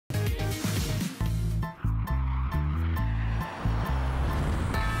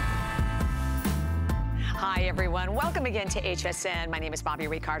Hi everyone, welcome again to HSN. My name is Bobby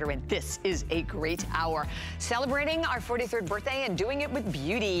Ray Carter and this is a great hour. Celebrating our 43rd birthday and doing it with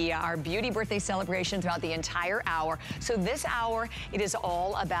beauty. Our beauty birthday celebration throughout the entire hour. So this hour, it is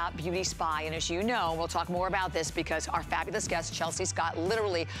all about Beauty Spy. And as you know, we'll talk more about this because our fabulous guest, Chelsea Scott,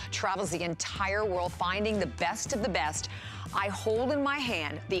 literally travels the entire world finding the best of the best. I hold in my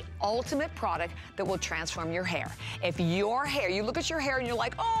hand the ultimate product that will transform your hair. If your hair, you look at your hair and you're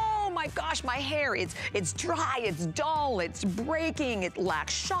like, oh my gosh, my hair, it's dry, it's dull, it's breaking, it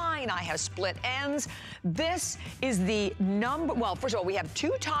lacks shine, I have split ends. This is the well, first of all, we have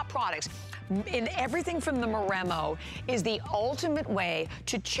two top products. In everything from the Moremo is the ultimate way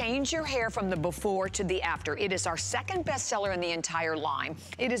to change your hair from the before to the after. It is our second bestseller in the entire line.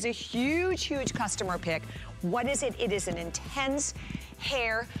 It is a huge, huge customer pick. What is it? It is an intense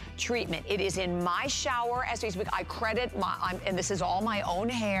hair treatment. It is in my shower as we speak. I credit and this is all my own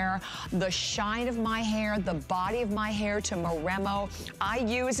hair, the shine of my hair, the body of my hair to Moremo. I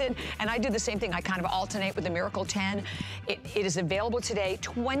use it and I do the same thing. I kind of alternate with the Miracle 10. It is available today.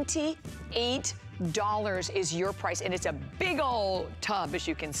 $28 is your price and it's a big old tub as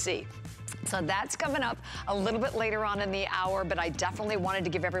you can see. So that's coming up a little bit later on in the hour, but I definitely wanted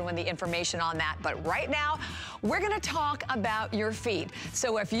to give everyone the information on that. But right now, we're gonna talk about your feet.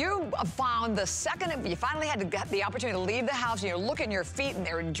 So if you found the second, you finally had the opportunity to leave the house and you're looking at your feet and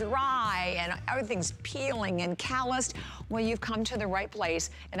they're dry and everything's peeling and calloused, well, you've come to the right place.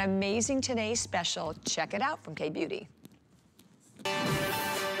 An amazing today's special. Check it out from K-Beauty.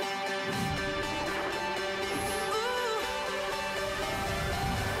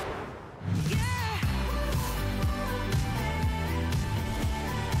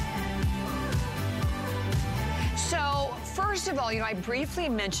 First of all, you know, I briefly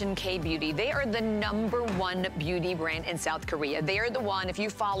mentioned K-Beauty. They are the #1 beauty brand in South Korea. They are the one, if you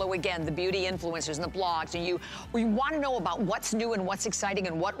follow, again, the beauty influencers and the blogs, and you want to know about what's new and what's exciting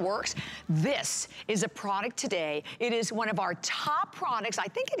and what works, this is a product today. It is one of our top products. I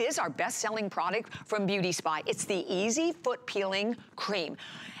think it is our best-selling product from Beauty Spy. It's the Easy Foot Peeling Cream.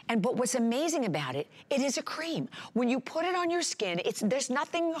 But what's amazing about it, it is a cream. When you put it on your skin, there's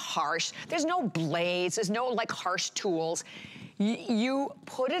nothing harsh. There's no blades, there's no like harsh tools. You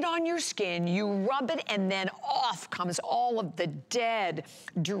put it on your skin, you rub it, and then off comes all of the dead,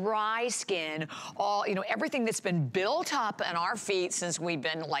 dry skin, all, you know, everything that's been built up on our feet since we've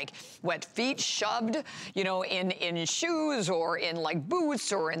been like wet feet shoved, you know, in shoes or in like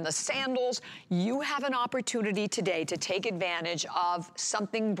boots or in the sandals. You have an opportunity today to take advantage of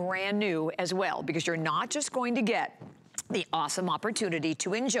something brand new as well, because you're not just going to get the awesome opportunity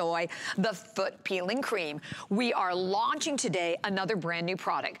to enjoy the foot peeling cream. We are launching today another brand new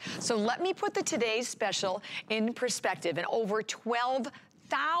product. So let me put the today's special in perspective. And over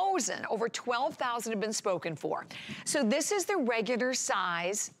 12,000 have been spoken for. So this is the regular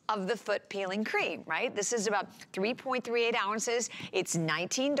size of the foot peeling cream, right? This is about 3.38 ounces. It's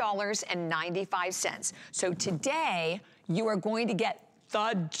 $19.95. So today you are going to get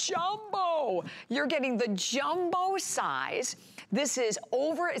the jumbo. You're getting the jumbo size. This is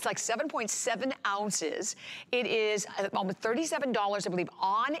it's like 7.7 ounces. It is almost $37, I believe,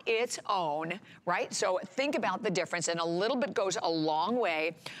 on its own, right? So think about the difference, and a little bit goes a long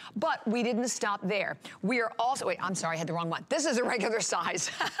way, but we didn't stop there. We are also, wait, I'm sorry, I had the wrong one. This is a regular size.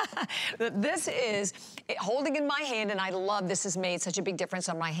 This is holding in my hand, and I love this has made such a big difference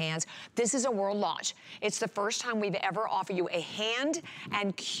on my hands. This is a world launch. It's the first time we've ever offered you a hand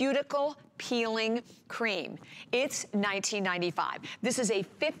and cuticle peeling cream. It's $19.95. This is a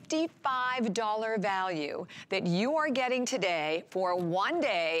 $55 value that you are getting today for one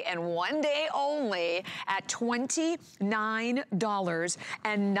day and one day only at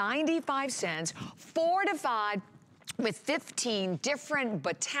 $29.95, fortified with 15 different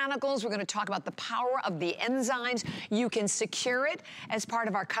botanicals. We're gonna talk about the power of the enzymes. You can secure it as part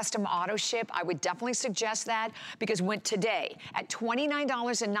of our custom auto ship. I would definitely suggest that, because today at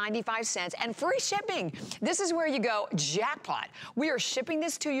 $29.95 and free shipping. This is where you go, jackpot. We are shipping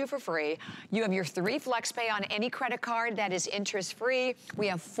this to you for free. You have your 3 flex pay on any credit card that is interest free. We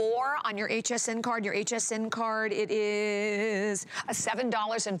have 4 on your HSN card. Your HSN card, it is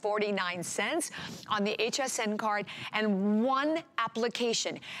 $7.49 on the HSN card. and one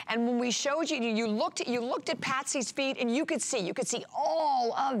application. And when we showed you, you looked at Patsy's feet, and you could see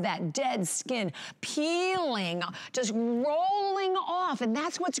all of that dead skin peeling, just rolling off. And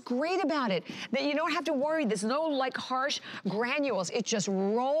that's what's great about it, that you don't have to worry. There's no like harsh granules. It just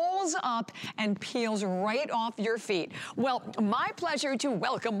rolls up and peels right off your feet. Well, my pleasure to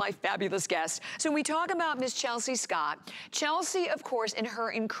welcome my fabulous guest. So we talk about Miss Chelsea Scott. Chelsea, of course, and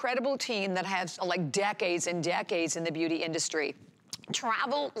her incredible team that has like decades and decades in the beauty industry.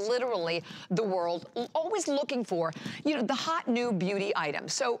 Travel literally the world, always looking for, you know, the hot new beauty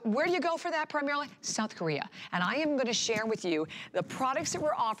items. So where do you go for that primarily? South Korea. And I am going to share with you the products that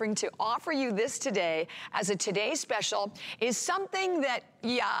we're offering to offer you this today as a Today Special is something that,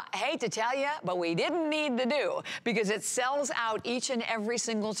 yeah, I hate to tell you, but we didn't need to do because it sells out each and every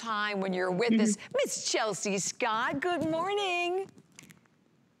single time when you're with us. Miss Chelsea Scott, good morning.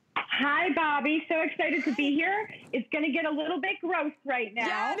 Hi, Bobby. So excited to be here. It's going to get a little bit gross right now.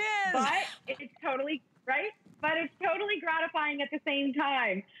 Yeah, it is. But it's totally, right? But it's totally gratifying at the same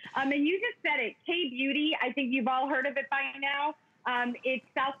time. And you just said it, K-Beauty. I think you've all heard of it by now. It's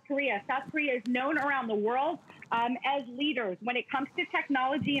South Korea. South Korea is known around the world as leaders when it comes to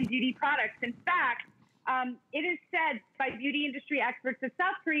technology and beauty products. In fact, it is said by beauty industry experts that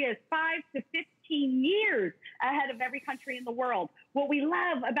South Korea is 5 to 15 years ahead of every country in the world. What we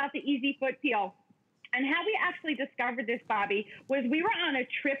love about the Easy Foot Peel and how we actually discovered this, Bobby, was we were on a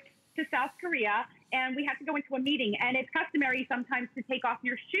trip to South Korea and we had to go into a meeting, and it's customary sometimes to take off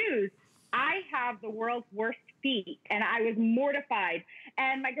your shoes. I have the world's worst feet, and I was mortified.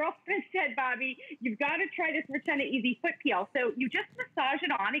 And my girlfriend said, Bobby, you've got to try this Retina Easy Foot Peel. So you just massage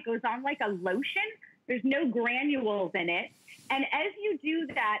it on. It goes on like a lotion. There's no granules in it. And as you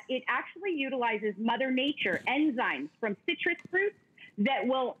do that, it actually utilizes Mother Nature enzymes from citrus fruits that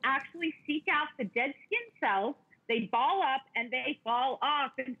will actually seek out the dead skin cells. They ball up and they fall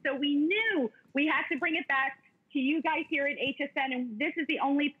off. And so we knew we had to bring it back to you guys here at HSN. And this is the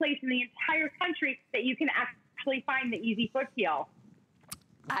only place in the entire country that you can actually find the Easy Foot Peel.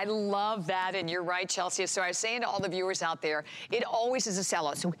 I love that, and you're right, Chelsea. So I was saying to all the viewers out there, it always is a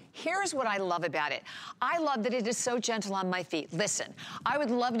sellout. So here's what I love about it. I love that it is so gentle on my feet. Listen, I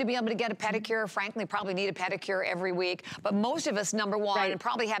would love to be able to get a pedicure. Frankly, probably need a pedicure every week. But most of us, number one, and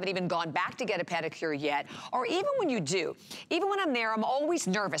probably haven't even gone back to get a pedicure yet. Or even when you do, even when I'm there, I'm always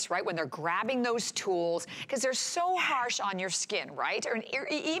nervous, right? When they're grabbing those tools, because they're so harsh on your skin, right? Or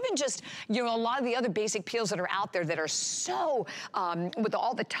even just, you know, a lot of the other basic peels that are out there that are so, with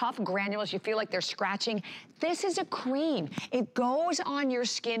all the tough granules, you feel like they're scratching. This is a cream. It goes on your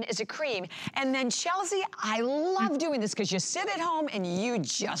skin as a cream. And then Chelsea, I love doing this because you sit at home and you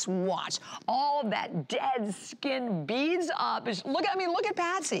just watch all that dead skin beads up. Look at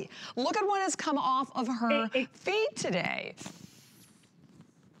Patsy. Look at what has come off of her feet today.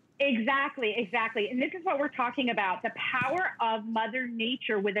 Exactly, exactly. And this is what we're talking about, the power of Mother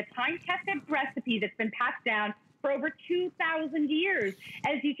Nature with a time-tested recipe that's been passed down for over 2,000 years.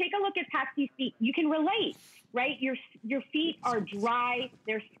 As you take a look at Patsy's feet, you can relate, right? Your feet are dry,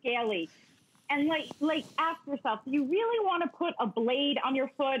 they're scaly. And like ask yourself, do you really want to put a blade on your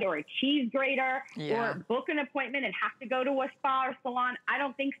foot or a cheese grater or book an appointment and have to go to a spa or salon? I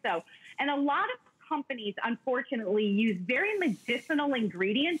don't think so. And a lot of companies, unfortunately, use very medicinal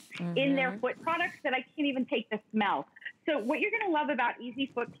ingredients in their foot products that I can't even take the smell. So what you're going to love about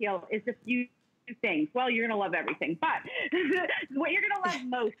Easy Foot Peel is a few things. Well, you're going to love everything, but what you're going to love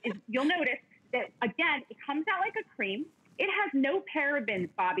most is you'll notice that, again, it comes out like a cream. It has no parabens,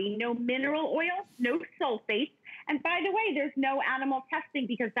 Bobby, no mineral oil, no sulfates. And by the way, there's no animal testing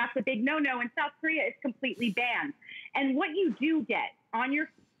because that's a big no-no. In South Korea, it's completely banned. And what you do get on your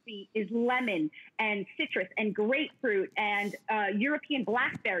feet is lemon and citrus and grapefruit and European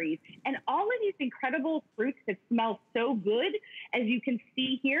blackberries and all of these incredible fruits that smell so good. As you can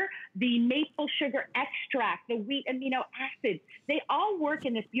see here, the maple sugar extract, the wheat amino acids, they all work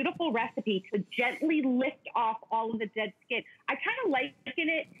in this beautiful recipe to gently lift off all of the dead skin. I kind of liken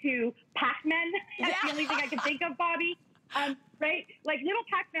it to Pac-Man. That's the only thing I can think of, Bobby. Right? Like little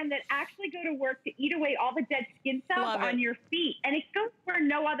Pac-Man that actually go to work to eat away all the dead skin cells on your feet. And it goes where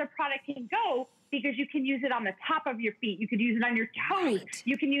no other product can go because you can use it on the top of your feet. You could use it on your toes.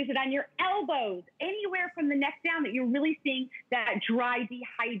 You can use it on your elbows, anywhere from the neck down that you're really seeing that dry,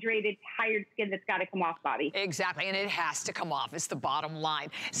 dehydrated, tired skin that's got to come off, Bobby. Exactly, and it has to come off. It's the bottom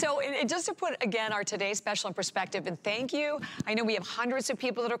line. So just to put, again, our today's special in perspective, and thank you. I know we have hundreds of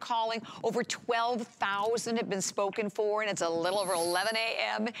people that are calling. Over 12,000 have been spoken for, and it's a little little over 11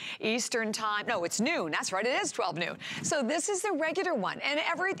 a.m. Eastern time. No, it's noon. That's right, it is 12 noon. So this is the regular one. And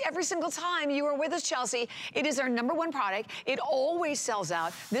every single time you are with us, Chelsea, it is our #1 product. It always sells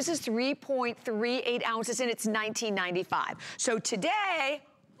out. This is 3.38 ounces and it's $19.95. So today,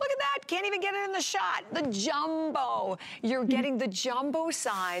 look at that, can't even get it in the shot. The jumbo, you're getting the jumbo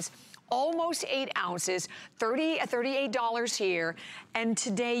size, almost 8 ounces, $38 here. And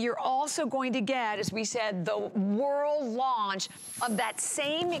today you're also going to get, as we said, the world launch of that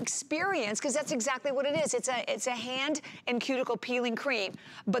same experience, because that's exactly what it is. It's a hand and cuticle peeling cream,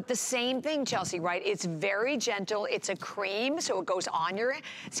 but the same thing, Chelsea, right? It's very gentle. It's a cream, so it goes on your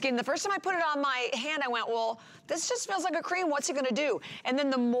skin. The first time I put it on my hand, I went, well, this just smells like a cream. What's it gonna do? And then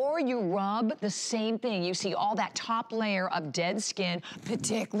the more you rub, the same thing. You see all that top layer of dead skin,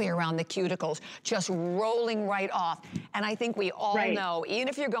 particularly around the cuticles, just rolling right off. And I think we all know, even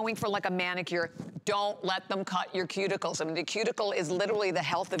if you're going for like a manicure, don't let them cut your cuticles. I mean, the cuticle is literally the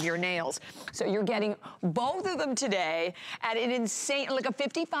health of your nails. So you're getting both of them today at an insane, like a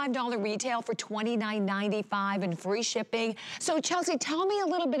 $55 retail for $29.95 and free shipping. So Chelsea, tell me a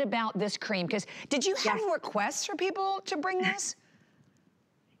little bit about this cream, because did you have requests for people to bring this?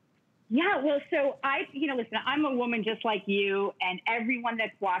 Yeah, well, so listen, I'm a woman just like you and everyone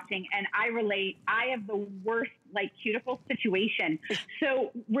that's watching, and I relate. I have the worst, cuticle situation.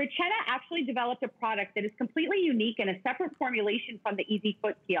 So Richetta actually developed a product that is completely unique and a separate formulation from the Easy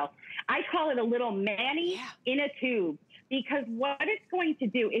Foot Peel. I call it a little mani in a tube, because what it's going to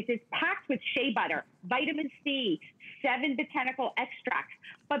do is it's packed with shea butter, vitamin C, 7 botanical extracts.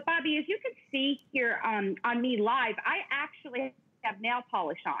 But Bobby, as you can see here on me live, I actually have nail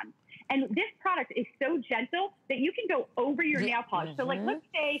polish on. And this product is so gentle that you can go over your nail polish. So let's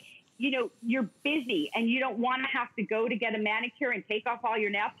say, you're busy and you don't want to have to go to get a manicure and take off all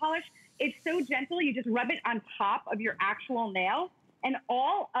your nail polish. It's so gentle, you just rub it on top of your actual nail, and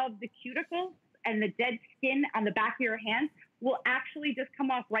all of the cuticles and the dead skin on the back of your hands will actually just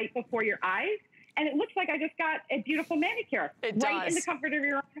come off right before your eyes. And it looks like I just got a beautiful manicure. It does. In the comfort of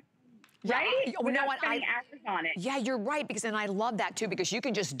your own. Right? Without spending hours on it. Yeah, you're right, because then I love that too, because you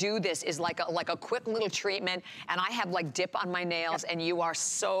can just do this as like a quick little treatment, and I have dip on my nails, and you are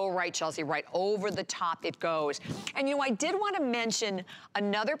so right, Chelsea, right over the top it goes. And I did want to mention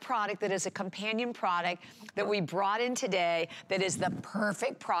another product that is a companion product that we brought in today that is the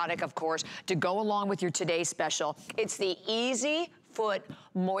perfect product, of course, to go along with your Today Special. It's the Easy Foot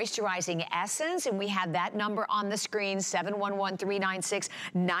Moisturizing Essence, and we have that number on the screen, 711-396,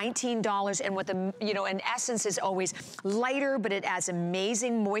 $19. And what the, an essence is always lighter, but it adds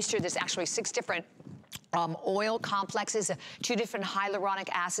amazing moisture. There's actually 6 different oil complexes, 2 different hyaluronic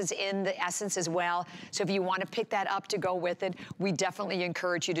acids in the essence as well. So if you want to pick that up to go with it, we definitely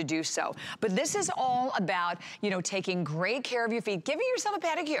encourage you to do so. But this is all about, taking great care of your feet, giving yourself a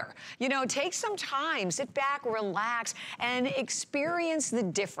pedicure. Take some time, sit back, relax, and experience the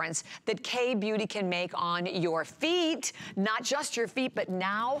difference that K-Beauty can make on your feet, not just your feet, but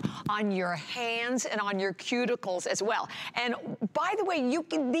now on your hands and on your cuticles as well. And by the way,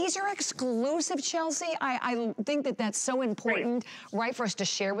 these are exclusive, Chelsea. I think that that's so important, right, for us to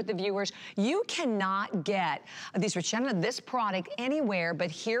share with the viewers. You cannot get this product anywhere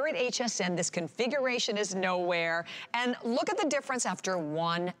but here at HSN. This configuration is nowhere. And look at the difference after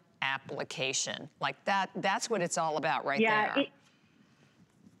one application. That's what it's all about right there.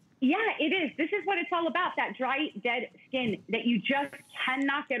 Yeah, it is. This is what it's all about, that dry, dead skin that you just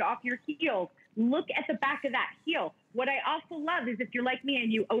cannot get off your heels. Look at the back of that heel. What I also love is if you're like me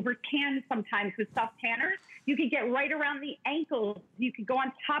and you over tan sometimes with soft tanners, you can get right around the ankles. You can go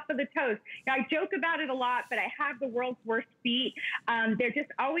on top of the toes. Now, I joke about it a lot, but I have the world's worst feet. They're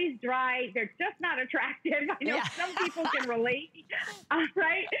just always dry. They're just not attractive. I know some people can relate,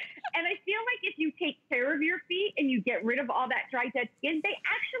 right? And I feel like if you take care of your feet and you get rid of all that dry, dead skin, they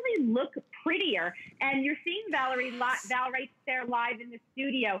actually look prettier. And you're seeing Val right there live in the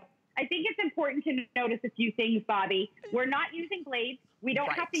studio. I think it's important to notice a few things, Bobby. We're not using blades. We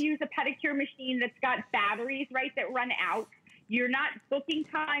don't have to use a pedicure machine that's got batteries, right, that run out. You're not booking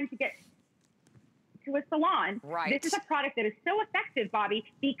time to get to a salon. This is a product that is so effective, Bobby,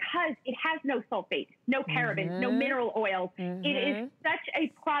 because it has no sulfates, no parabens, no mineral oils. It is such a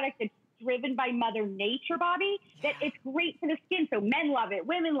product that's driven by Mother Nature, Bobby, that it's great for the skin. So men love it,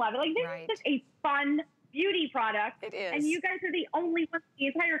 women love it. This is just a fun beauty product. It is. And you guys are the only ones in the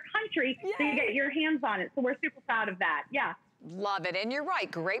entire country that get your hands on it. So we're super proud of that. Yeah. Love it. And you're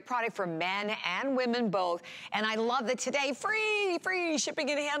right, great product for men and women both. And I love that today, free shipping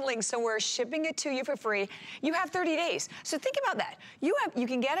and handling. So we're shipping it to you for free. You have 30 days. So think about that. You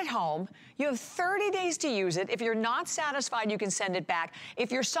can get it home. You have 30 days to use it. If you're not satisfied, you can send it back.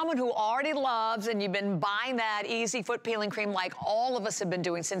 If you're someone who already loves and you've been buying that easy foot peeling cream like all of us have been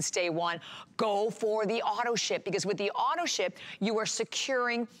doing since day one, go for the auto ship, because with the auto ship, you are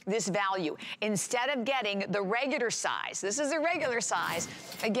securing this value. Instead of getting the regular size, this is the regular size,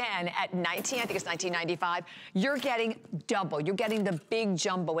 again, at I think it's $19.95, you're getting double. You're getting the big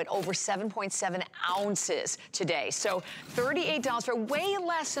jumbo at over 7.7 ounces today. So $38 for way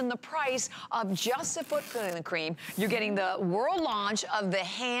less than the price of just the foot peeling cream. You're getting the world launch of the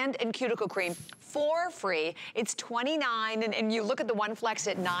hand and cuticle cream for free. It's $29, and you look at the One Flex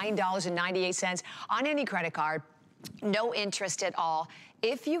at $9.98 on any credit card. No interest at all.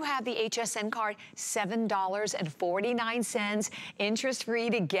 If you have the HSN card, $7.49, interest-free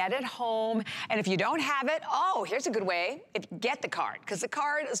to get it home. And if you don't have it, oh, here's a good way. Get the card, because the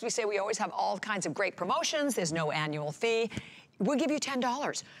card, as we say, we always have all kinds of great promotions. There's no annual fee. We'll give you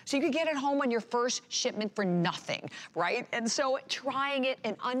 $10. So you could get it home on your first shipment for nothing, right? And so trying it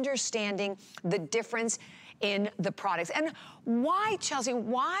and understanding the difference in the products. And why, Chelsea,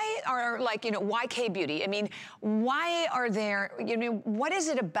 why are, like, why K-Beauty? I mean, why are there, what is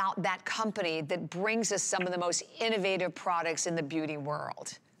it about that company that brings us some of the most innovative products in the beauty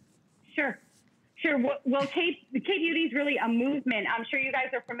world? Sure. Well, K-Beauty is really a movement. I'm sure you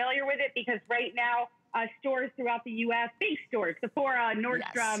guys are familiar with it, because right now, stores throughout the U.S., big stores, Sephora,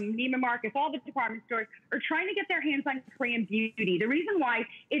 Nordstrom, Neiman Marcus, all the department stores are trying to get their hands on Korean beauty. The reason why,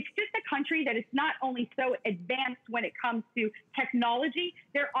 it's just a country that is not only so advanced when it comes to technology,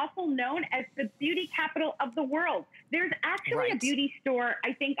 they're also known as the beauty capital of the world. There's actually a beauty store,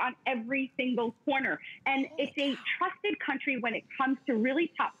 I think, on every single corner. And it's a trusted country when it comes to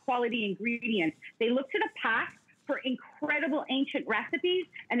really top quality ingredients. They look to the past for incredible ancient recipes,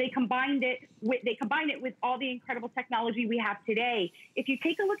 and they combine it with all the incredible technology we have today. If you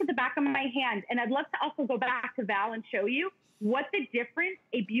take a look at the back of my hand, and I'd love to also go back to Val and show you what the difference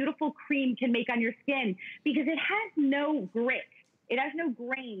a beautiful cream can make on your skin, because it has no grit. It has no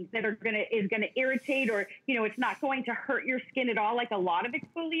grains that is gonna irritate, or it's not going to hurt your skin at all like a lot of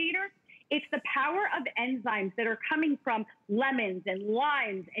exfoliators. It's the power of enzymes that are coming from lemons and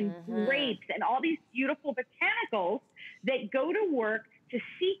limes and grapes and all these beautiful botanicals that go to work to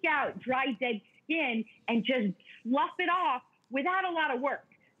seek out dry, dead skin and just slough it off without a lot of work.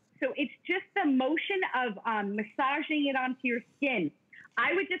 So it's just the motion of massaging it onto your skin.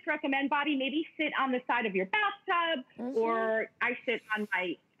 I would just recommend, Bobby, maybe sit on the side of your bathtub, or I sit on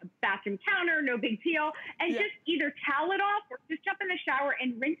my bathroom counter, no big deal, and just either towel it off or just jump in the shower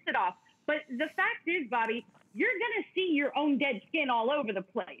and rinse it off. But the fact is, Bobby, you're going to see your own dead skin all over the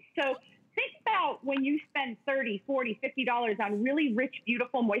place. So think about when you spend $30, $40, $50 on really rich,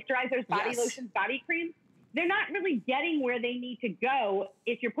 beautiful moisturizers, body lotions, body creams. They're not really getting where they need to go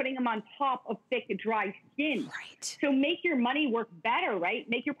if you're putting them on top of thick, dry skin. Right. So make your money work better, right?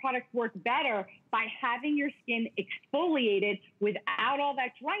 Make your products work better by having your skin exfoliated without all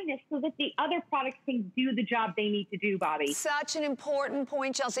that dryness, so that the other products can do the job they need to do, Bobby. Such an important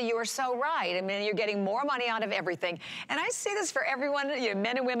point, Chelsea. You are so right. I mean, you're getting more money out of everything. And I say this for everyone,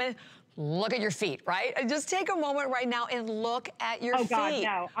 men and women. Look at your feet, right? Just take a moment right now and look at your feet. Oh, God,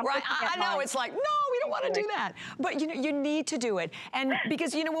 no. Right? I know, it's like, no, we don't want to do that. But, you need to do it. And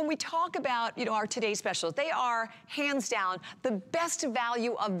because, when we talk about, our today's specials, they are, hands down, the best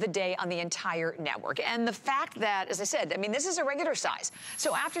value of the day on the entire network. And the fact that, as I said, I mean, this is a regular size.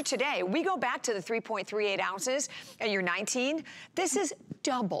 So after today, we go back to the 3.38 ounces and you're 19. This is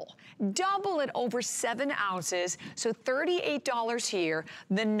double at over 7 ounces. So $38 here,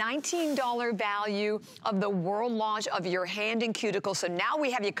 the $19 value of the world launch of your hand and cuticle. So now we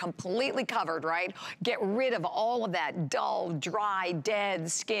have you completely covered, right? Get rid of all of that dull, dry,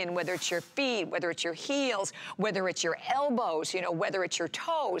 dead skin, whether it's your feet, whether it's your heels, whether it's your elbows, whether it's your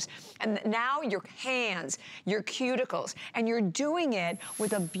toes. And now your hands, your cuticles, and you're doing it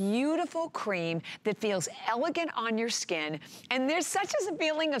with a beautiful cream that feels elegant on your skin. And there's such a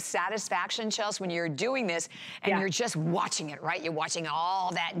feeling of satisfaction, Chelsea, when you're doing this and you're just watching it, right? You're watching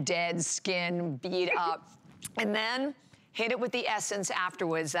all that dead skin beat up. And then hit it with the essence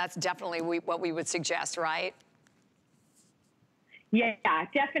afterwards. That's definitely what we would suggest, right? Yeah,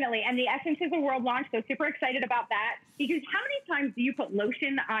 definitely. And the Essence is a world launch, so super excited about that. Because how many times do you put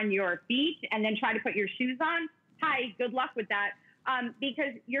lotion on your feet and then try to put your shoes on? Hi, good luck with that.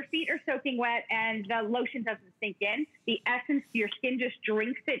 Because your feet are soaking wet and the lotion doesn't sink in. The Essence, your skin just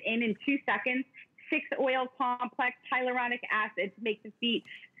drinks it in 2 seconds, 6 oil complex hyaluronic acid to make the feet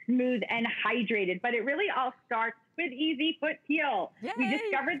smooth and hydrated. But it really all starts with Easy Foot Peel. Yay. We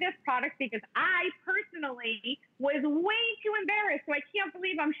discovered this product because I personally was way too embarrassed, so I can't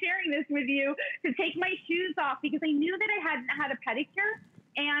believe I'm sharing this with you, to take my shoes off because I knew that I hadn't had a pedicure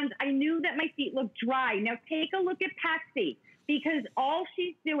and I knew that my feet looked dry. Now take a look at Patsy, because all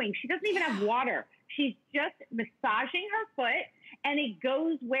she's doing, she doesn't even have water. She's just massaging her foot, and it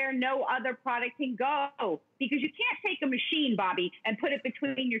goes where no other product can go, because you can't take a machine, Bobby, and put it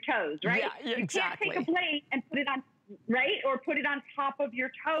between your toes, right? Yeah, exactly. You can't take a blade and put it on, right? Or put it on top of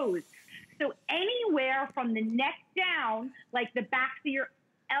your toes. So anywhere from the neck down, like the backs of your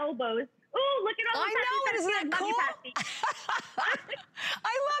elbows. Oh, look at all the I know, isn't that cool? I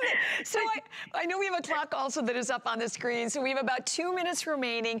love it. So I know we have a clock also that is up on the screen. So we have about 2 minutes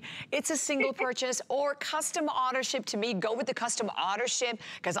remaining. It's a single purchase or custom auto ship. To me, go with the custom auto ship,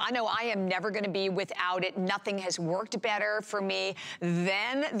 because I know I am never going to be without it. Nothing has worked better for me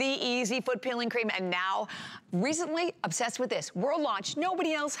than the Easy Foot Peeling Cream. And now, recently, obsessed with this. World launch.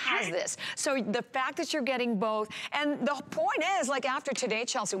 Nobody else has this. So the fact that you're getting both, and the point is, like after today,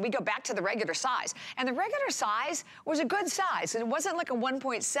 Chelsea, we go back to the regular size. And the regular size was a good size. It wasn't like a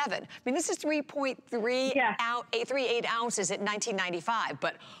 1.7. I mean, this is 3.38 ounces at $19.95.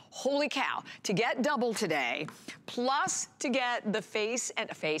 But holy cow, to get double today, plus to get the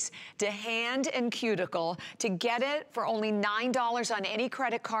to hand and cuticle, to get it for only $9 on any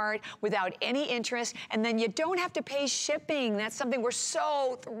credit card without any interest, and then you don't have to pay shipping. That's something we're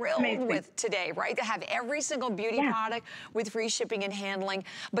so thrilled with today, right? To have every single beauty product with free shipping and handling.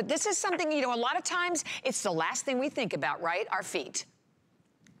 But this is something, you know, a lot of times it's the last thing we think about, right? Our feet.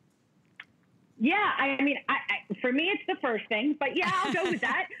 Yeah, I mean, for me, it's the first thing, but yeah, I'll go with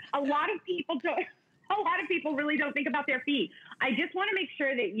that. A lot of people really don't think about their feet. I just want to make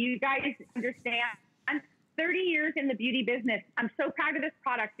sure that you guys understand, I'm 30 years in the beauty business. I'm so proud of this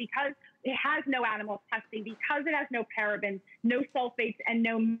product because it has no animal testing, because it has no parabens, no sulfates, and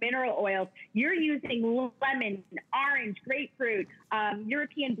no mineral oils. You're using lemon, orange, grapefruit,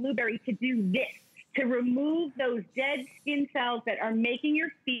 European blueberry to do this, to remove those dead skin cells that are making your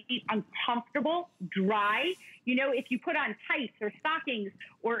feet uncomfortable, dry. You know, if you put on tights or stockings,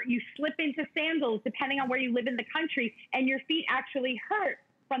 or you slip into sandals, depending on where you live in the country, and your feet actually hurt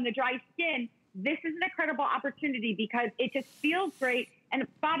from the dry skin, this is an incredible opportunity because it just feels great. And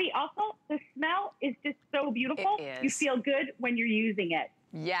Bobby, also, the smell is just so beautiful. It is. You feel good when you're using it.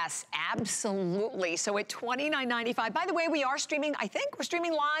 Yes, absolutely. So at $29.95. By the way, we are streaming, I think we're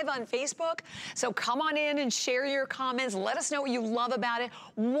streaming live on Facebook. So come on in and share your comments. Let us know what you love about it.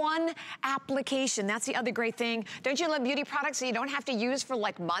 One application, that's the other great thing. Don't you love beauty products that you don't have to use for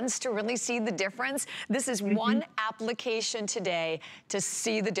like months to really see the difference? This is one application today to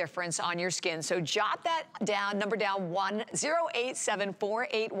see the difference on your skin. So jot that down, number down,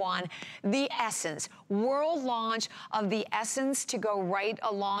 1087481. The Essence, world launch of the Essence to go right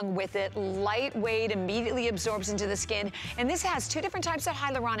along with it. Lightweight, immediately absorbs into the skin. And this has 2 different types of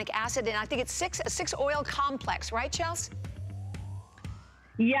hyaluronic acid, and I think it's a 6 oil complex, right, Chels?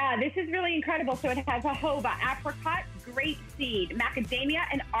 Yeah, this is really incredible. So it has jojoba, apricot, grapeseed, macadamia,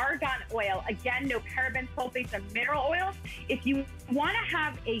 and argan oil. Again, no parabens, sulfates, and mineral oils. If you want to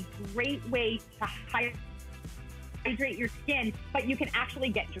have a great way to hydrate your skin, but you can actually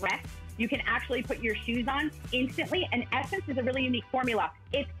get dressed, you can actually put your shoes on instantly. And Essence is a really unique formula.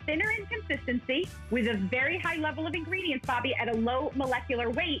 It's thinner in consistency with a very high level of ingredients, Bobby, at a low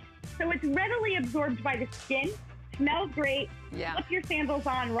molecular weight. So it's readily absorbed by the skin, smells great. Yeah. Put your sandals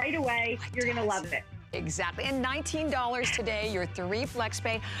on right away. You're going to love it. Exactly. And $19 today, your 3 flex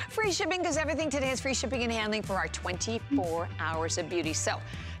pay. Free shipping, because everything today is free shipping and handling for our 24 hours of beauty. So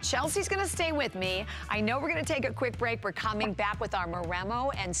Chelsea's going to stay with me. I know we're going to take a quick break. We're coming back with our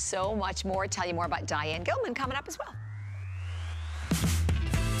Moremo and so much more. Tell you more about Diane Gilman coming up as well.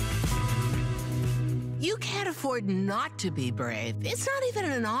 You can't afford not to be brave. It's not even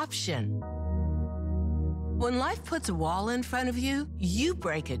an option. When life puts a wall in front of you, you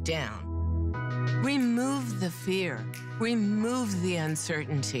break it down. Remove the fear. Remove the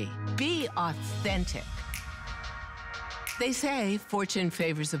uncertainty. Be authentic. They say fortune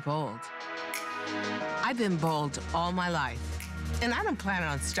favors the bold. I've been bold all my life, and I don't plan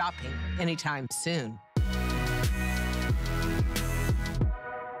on stopping anytime soon.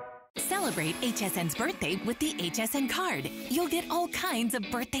 Celebrate HSN's birthday with the HSN card. You'll get all kinds of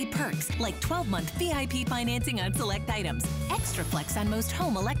birthday perks, like 12-month VIP financing on select items, extra flex on most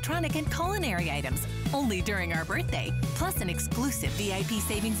home, electronic, and culinary items, only during our birthday, plus an exclusive VIP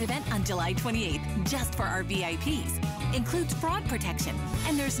savings event on July 28th, just for our VIPs. Includes fraud protection,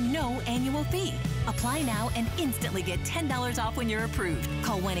 and there's no annual fee. Apply now and instantly get $10 off when you're approved.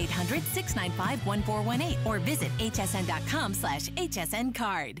 Call 1-800-695-1418 or visit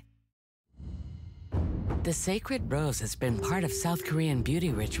hsn.com/hsncard. The sacred rose has been part of South Korean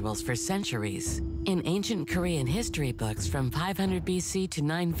beauty rituals for centuries. In ancient Korean history books from 500 BC to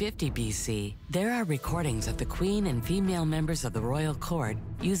 950 BC, there are recordings of the queen and female members of the royal court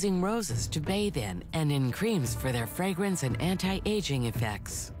using roses to bathe in and in creams for their fragrance and anti-aging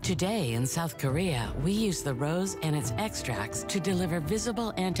effects. Today in South Korea, we use the rose and its extracts to deliver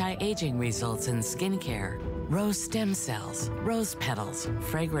visible anti-aging results in skincare. Rose stem cells, rose petals,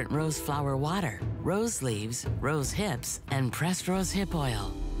 fragrant rose flower water, rose leaves, rose hips, and pressed rose hip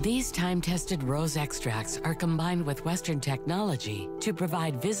oil. These time-tested rose extracts are combined with Western technology to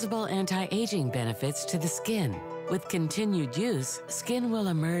provide visible anti-aging benefits to the skin. With continued use, skin will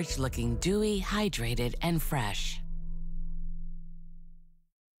emerge looking dewy, hydrated, and fresh.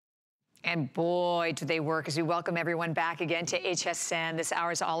 And boy, do they work as we welcome everyone back again to HSN. This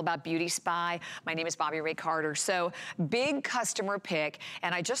hour is all about Beauty Spy. My name is Bobby Ray Carter. So big customer pick,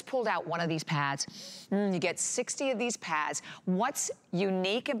 and I just pulled out one of these pads. You get 60 of these pads. What's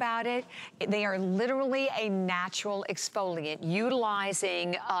unique about it? They are literally a natural exfoliant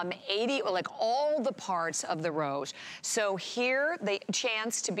utilizing all the parts of the rose. So here, the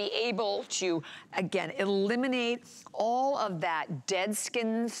chance to be able to, again, eliminate all of that dead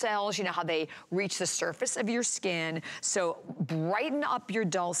skin cells, you know, how they reach the surface of your skin. So brighten up your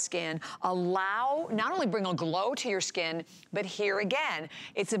dull skin, allow, not only bring a glow to your skin, but here again,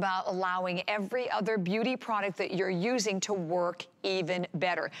 it's about allowing every other beauty product that you're using to work even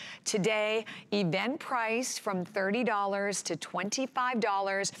better. Today, event price from $30 to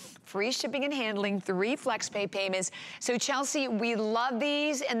 $25, free shipping and handling, 3 FlexPay payments. So Chelsea, we love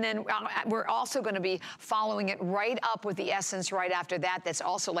these, and then we're also going to be following it right up with the Essence right after that. That's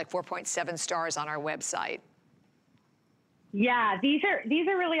also like 4.7 stars on our website. Yeah, these are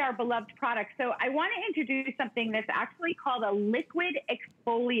really our beloved products. So I want to introduce something that's actually called a liquid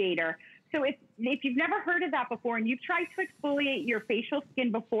exfoliator. So if you've never heard of that before and you've tried to exfoliate your facial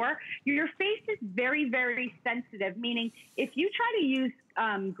skin before, your face is very, very sensitive, meaning if you try to use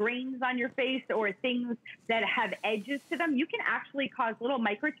grains on your face or things that have edges to them, you can actually cause little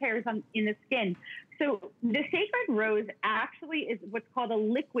micro tears in the skin. So the Sacred Rose actually is what's called a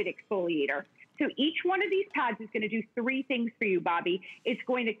liquid exfoliator. So each one of these pads is going to do 3 things for you, Bobby. It's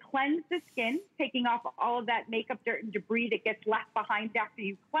going to cleanse the skin, taking off all of that makeup, dirt, and debris that gets left behind after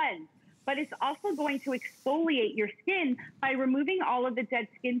you cleanse. But it's also going to exfoliate your skin by removing all of the dead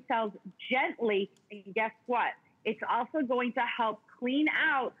skin cells gently. And guess what? It's also going to help clean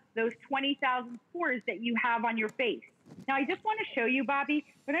out those 20,000 pores that you have on your face. Now, I just want to show you, Bobby,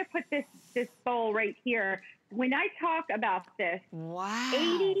 I'm going to put this bowl right here. When I talk about this, wow.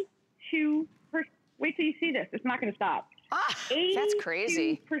 82%, wait till you see this. It's not going to stop. That's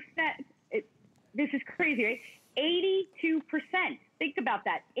crazy. This is crazy, right? 82%. Think about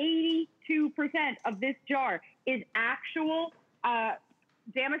that. 82% of this jar is actual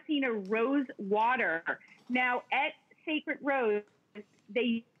Damascena rose water. Now, at Sacred Rose,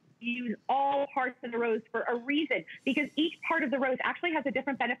 they use all parts of the rose for a reason, because each part of the rose actually has a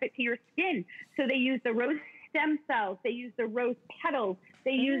different benefit to your skin. So they use the rose stem cells, they use the rose petals,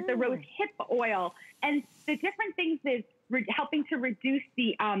 they use the rose hip oil, and the different things is helping to reduce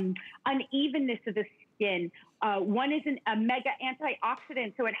the unevenness of the skin. One is a mega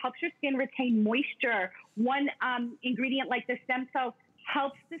antioxidant, so it helps your skin retain moisture. One ingredient like the stem cells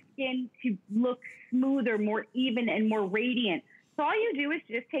helps the skin to look smoother, more even, and more radiant. So all you do is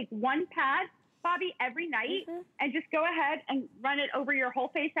just take 1 pad, Bobby, every night, and just go ahead and run it over your whole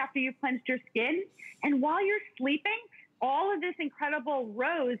face after you've cleansed your skin. And while you're sleeping, all of this incredible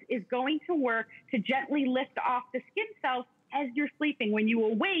rose is going to work to gently lift off the skin cells as you're sleeping. When you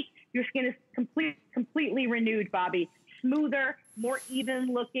awake, your skin is completely renewed, Bobby. Smoother, more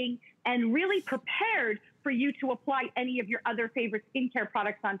even looking, and really prepared for you to apply any of your other favorite skincare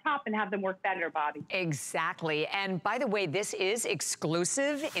products on top and have them work better, Bobby. Exactly. And by the way, this is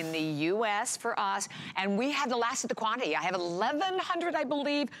exclusive in the U.S. for us, and we have the last of the quantity. I have 1,100, I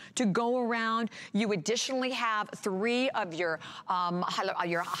believe, to go around. You additionally have 3 of your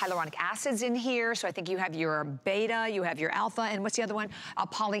hyaluronic acids in here. So I think you have your beta, you have your alpha, and what's the other one?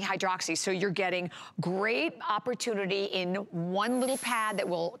 Polyhydroxy. So you're getting great opportunity in one little pad that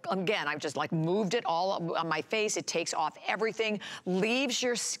will, again, I've just like moved it all on my face. It takes off everything, leaves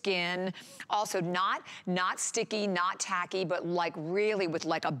your skin also not sticky, not tacky, but like really with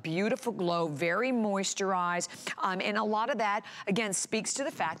like a beautiful glow, very moisturized. And a lot of that, again, speaks to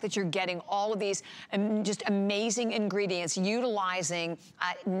the fact that you're getting all of these just amazing ingredients, utilizing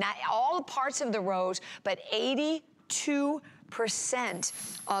not all parts of the rose, but 82%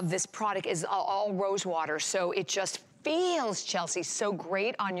 of this product is all rose water. So it just feels, Chelsea, so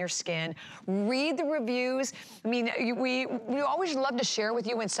great on your skin. Read the reviews. I mean, we always love to share with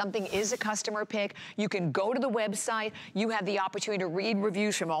you when something is a customer pick. You can go to the website. You have the opportunity to read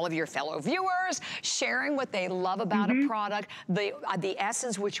reviews from all of your fellow viewers, sharing what they love about a product. The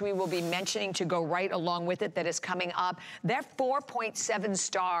essence, which we will be mentioning to go right along with it, that is coming up, they're 4.7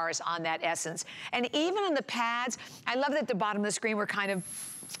 stars on that essence. And even in the pads, I love that at the bottom of the screen, we're kind of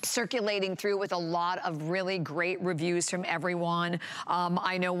circulating through with a lot of really great reviews from everyone.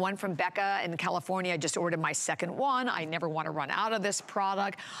 I know one from Becca in California. I just ordered my second one. I never want to run out of this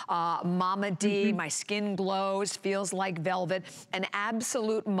product. Mama D, my skin glows, feels like velvet. An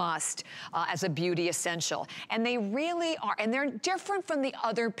absolute must as a beauty essential. And they really are, and they're different from the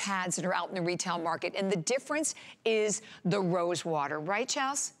other pads that are out in the retail market. And the difference is the rose water, right,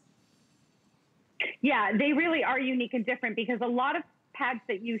 Chels? Yeah, they really are unique and different because a lot of pads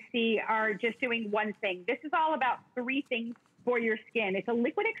that you see are just doing one thing. This is all about three things for your skin. It's a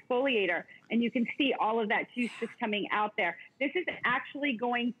liquid exfoliator, and you can see all of that juice just coming out there. This is actually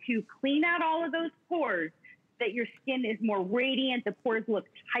going to clean out all of those pores, that your skin is more radiant, the pores look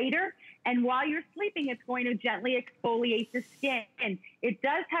tighter, and while you're sleeping, it's going to gently exfoliate the skin. It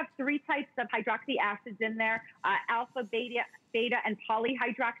does have 3 types of hydroxy acids in there, alpha, beta, and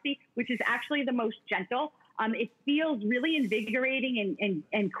polyhydroxy, which is actually the most gentle. It feels really invigorating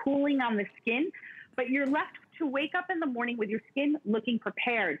and cooling on the skin, but you're left to wake up in the morning with your skin looking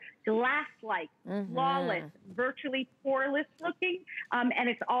prepared, glass-like, flawless, virtually poreless looking, and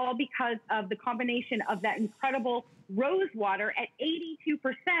it's all because of the combination of that incredible rose water at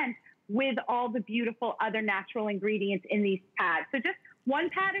 82% with all the beautiful other natural ingredients in these pads. So just one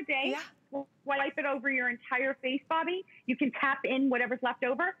pad a day. Yeah. Wipe it over your entire face, Bobby. You can tap in whatever's left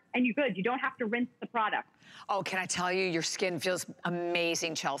over, and you're good. You don't have to rinse the product. Oh, can I tell you, your skin feels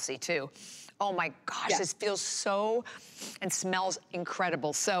amazing, Chelsea, too. Oh my gosh, this feels so and smells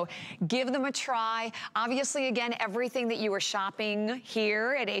incredible. So give them a try. Obviously, again, everything that you are shopping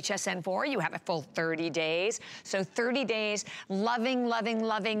here at HSN for, you have a full 30 days. So 30 days, loving, loving,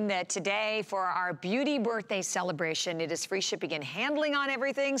 loving that today for our beauty birthday celebration. It is free shipping and handling on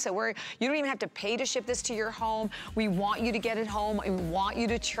everything. So you don't even have to pay to ship this to your home. We want you to get it home. We want you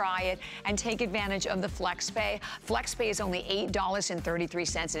to try it and take advantage of the FlexPay. FlexPay is only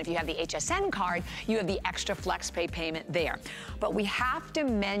 $8.33. And if you have the HSN card, you have the extra FlexPay payment there. But we have to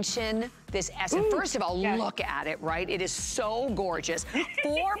mention this essence. First of all, look at it, right? It is so gorgeous.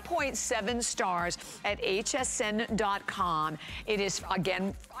 4.7 stars at hsn.com. It is,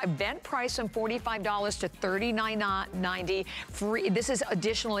 again, event price from $45 to $39.90. Free. This is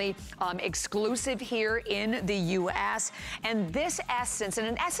additionally exclusive here in the U.S. And this essence, and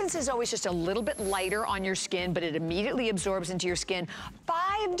an essence is always just a little bit lighter on your skin, but it immediately absorbs into your skin.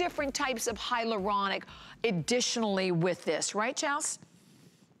 5 different types of hyaluronic additionally with this, right, Chels?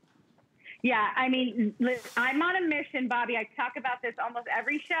 Yeah, I mean, I'm on a mission, Bobby. I talk about this almost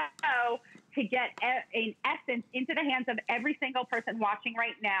every show to get an essence into the hands of every single person watching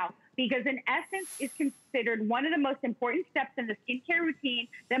right now, because an essence is considered one of the most important steps in the skincare routine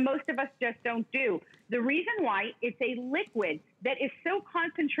that most of us just don't do. The reason why, it's a liquid that is so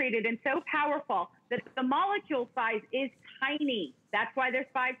concentrated and so powerful that the molecule size is tiny. That's why there's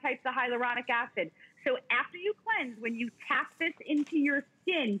 5 types of hyaluronic acid. So after you cleanse, when you tap this into your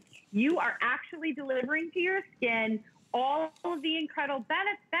skin, you are actually delivering to your skin all of the incredible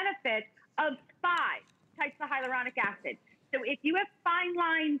benefits of 5 types of hyaluronic acid. So if you have fine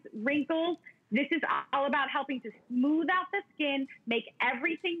lines, wrinkles, this is all about helping to smooth out the skin, make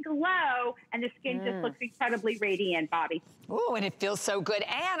everything glow, and the skin just looks incredibly radiant, Bobby. Oh, and it feels so good.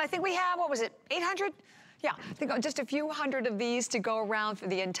 And I think we have, what was it, 800? Yeah, I think just a few hundred of these to go around for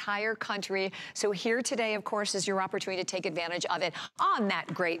the entire country. So here today, of course, is your opportunity to take advantage of it on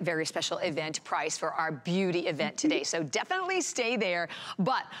that great, very special event price for our beauty event today. So definitely stay there,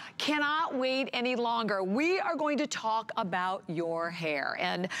 but cannot wait any longer. We are going to talk about your hair.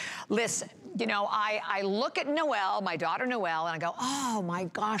 And listen, you know, I look at Noelle, my daughter Noelle, and I go, oh my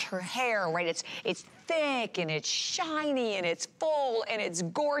gosh, her hair, right? It's thick and it's shiny and it's full and it's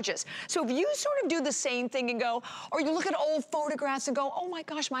gorgeous. So if you sort of do the same thing and go, or you look at old photographs and go, oh my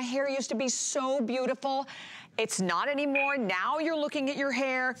gosh, my hair used to be so beautiful. It's not anymore. Now you're looking at your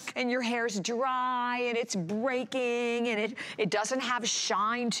hair and your hair's dry and it's breaking and it doesn't have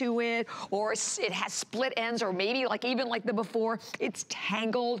shine to it, or it has split ends, or maybe like even like the before, it's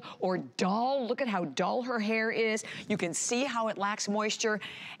tangled or dull. Look at how dull her hair is. You can see how it lacks moisture.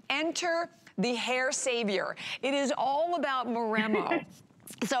 Enter the hair savior. It is all about Moremo.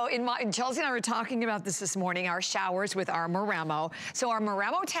 So Chelsea and I were talking about this morning, our showers with our Moremo. So our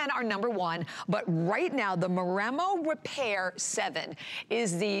Moremo 10 are #1, but right now the Moremo Repair 7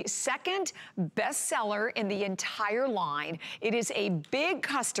 is the second bestseller in the entire line. It is a big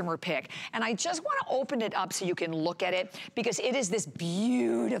customer pick, and I just want to open it up so you can look at it, because it is this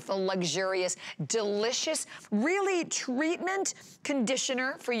beautiful, luxurious, delicious, really treatment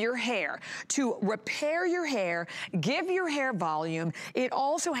conditioner for your hair to repair your hair, give your hair volume. It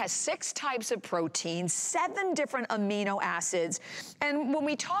also has 6 types of protein, 7 different amino acids. And when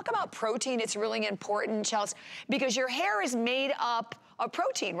we talk about protein, it's really important, Chelsea, because your hair is made up of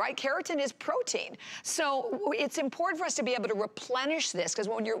protein, right? Keratin is protein. So it's important for us to be able to replenish this, because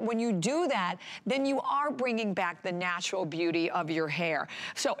when you do that, then you are bringing back the natural beauty of your hair.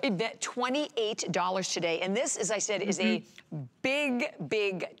 So $28 today. And this, as I said, is a big,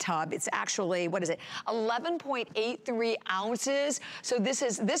 big tub. It's actually, what is it? 11.83 ounces. So this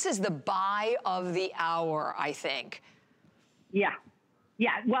is the buy of the hour, I think. Yeah.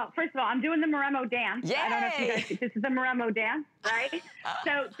 Yeah, well, first of all, I'm doing the Moremo dance. Yay! I don't know if you guys, this is the Moremo dance, right?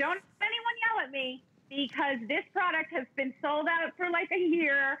 So don't anyone yell at me, because this product has been sold out for like a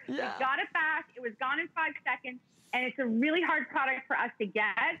year. Yeah. We got it back. It was gone in 5 seconds. And it's a really hard product for us to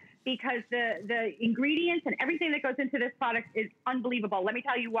get, because the ingredients and everything that goes into this product is unbelievable. Let me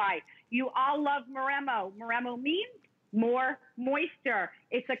tell you why. You all love Moremo. Moremo means more moisture.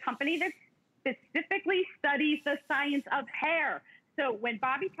 It's a company that specifically studies the science of hair. So when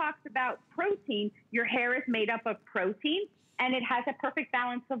Bobby talks about protein, your hair is made up of protein, and it has a perfect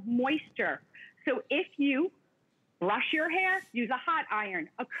balance of moisture. So if you brush your hair, use a hot iron,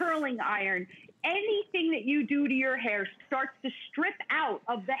 a curling iron, anything that you do to your hair starts to strip out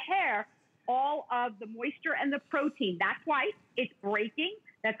of the hair all of the moisture and the protein. That's why it's breaking.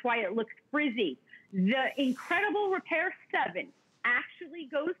 That's why it looks frizzy. The Incredible Repair 7 actually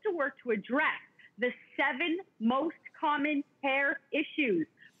goes to work to address the 7 most common hair issues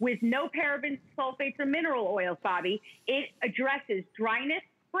with no parabens, sulfates, or mineral oils, Bobby. It addresses dryness,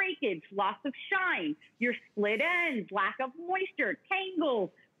 breakage, loss of shine, your split ends, lack of moisture, tangles,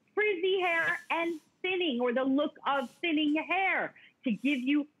 frizzy hair, and thinning, or the look of thinning hair, to give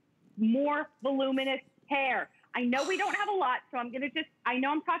you more voluminous hair. I know we don't have a lot, so I'm going to I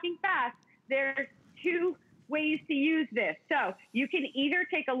know I'm talking fast. There's 2 ways to use this. So you can either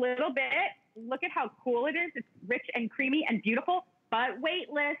take a little bit, look at how cool it is. It's rich and creamy and beautiful, but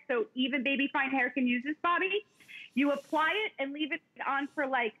weightless. So even baby fine hair can use this, Bobby. You apply it and leave it on for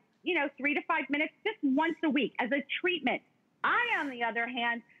 3 to 5 minutes, just once a week as a treatment. I, on the other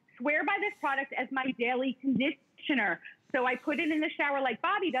hand, swear by this product as my daily conditioner. So I put it in the shower like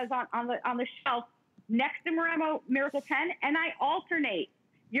Bobby does on the shelf next to Moremo Miracle 10, and I alternate.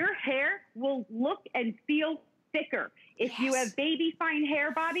 Your hair will look and feel thicker. If you have baby fine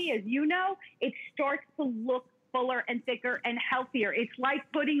hair, Bobby, as you know, it starts to look fuller and thicker and healthier. It's like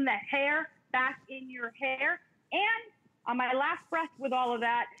putting the hair back in your hair. And on my last breath with all of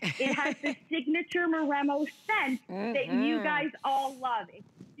that, it has the signature Moremo scent that you guys all love. It's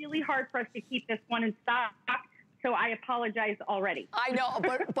really hard for us to keep this one in stock, so I apologize already. I know,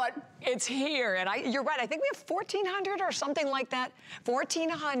 but it's here, and you're right. I think we have 1,400 or something like that.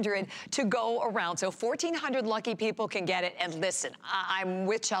 1,400 to go around. So 1,400 lucky people can get it. And listen, I'm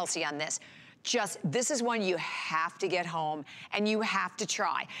with Chelsea on this. This is one you have to get home and you have to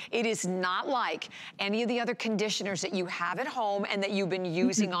try. It is not like any of the other conditioners that you have at home and that you've been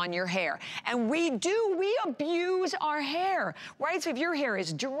using on your hair. And we abuse our hair, right? So if your hair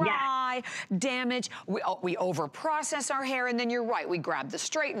is dry, damaged, we over-process our hair, and then you're right, we grab the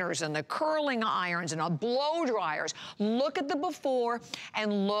straighteners and the curling irons and blow dryers. Look at the before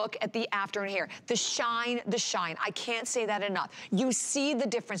and look at the after in hair. The shine, I can't say that enough. You see the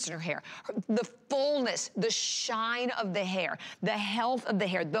difference in her hair. the fullness, the shine of the hair, the health of the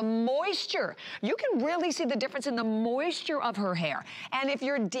hair, the moisture. You can really see the difference in the moisture of her hair. And if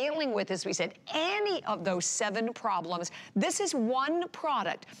you're dealing with, as we said, any of those 7 problems, this is one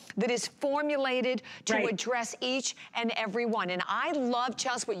product that is formulated to address each and every one. And I love,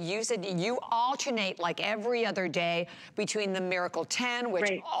 Chelsea, what you said. You alternate like every other day between the Miracle 10, which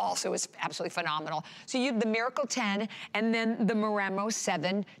also is absolutely phenomenal. So you have the Miracle 10 and then the Moremo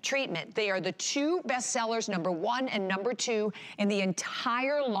 7 treatment. They are the 2 best sellers, number 1 and number 2 in the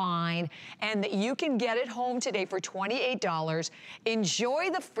entire line, and that you can get it home today for $28. Enjoy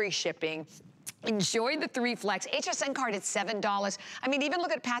the free shipping. Enjoy the 3 flex. HSN card at $7. I mean, even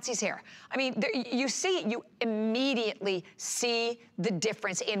look at Patsy's hair. I mean, there, you immediately see the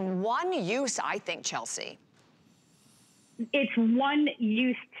difference in one use, I think, Chelsea. It's one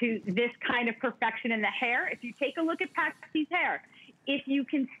use to this kind of perfection in the hair. If you take a look at Patsy's hair, if you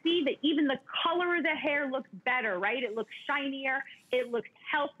can see that even the color of the hair looks better, right? It looks shinier, it looks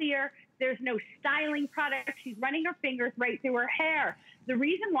healthier. There's no styling product. She's running her fingers right through her hair. The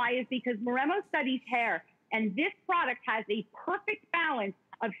reason why is because Moremo studies hair, and this product has a perfect balance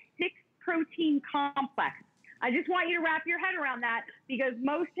of 6 protein complex. I just want you to wrap your head around that, because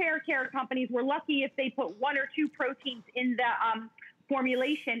most hair care companies were lucky if they put 1 or 2 proteins in the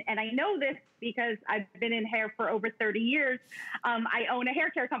formulation. And I know this because I've been in hair for over 30 years. I own a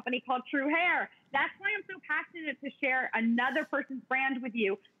hair care company called True Hair. That's why I'm so passionate to share another person's brand with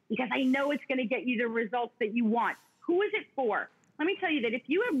you, because I know it's going to get you the results that you want. Who is it for? Let me tell you that if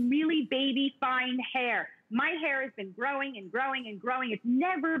you have really baby fine hair, my hair has been growing and growing and growing. It's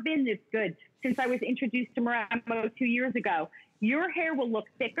never been this good since I was introduced to Moremo 2 years ago. Your hair will look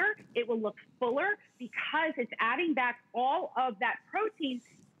thicker. It will look fuller because it's adding back all of that protein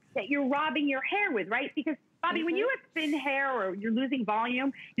that you're robbing your hair with, right? Because, Bobby, when you have thin hair or you're losing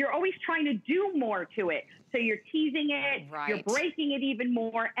volume, you're always trying to do more to it. So you're teasing it, you're breaking it even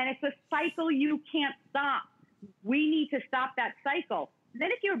more, and it's a cycle you can't stop. We need to stop that cycle. Then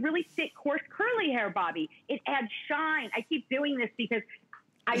if you have really thick, coarse, curly hair, Bobby, it adds shine. I keep doing this because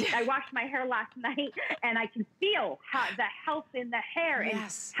I washed my hair last night, and I can feel how the health in the hair and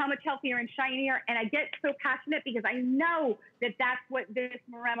how much healthier and shinier. And I get so passionate because I know that that's what this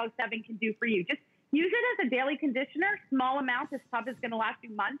Moremo 7 can do for you. Just use it as a daily conditioner, small amount. This tub is going to last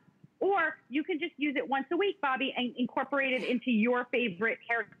you months. Or you can just use it once a week, Bobby, and incorporate it into your favorite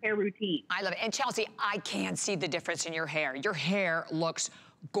hair care routine. I love it. And Chelsea, I can see the difference in your hair. Your hair looks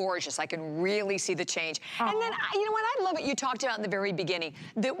gorgeous. I can really see the change. And then, you know what, I love what you talked about in the very beginning,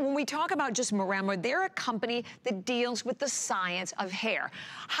 that when we talk about just Moremo, they're a company that deals with the science of hair.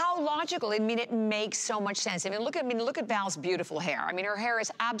 How logical. I mean, it makes so much sense. I mean, look at Val's beautiful hair. I mean, her hair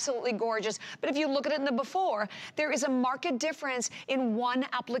is absolutely gorgeous, but if you look at it in the before, there is a marked difference in one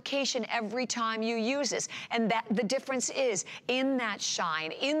application every time you use this. And that the difference is in that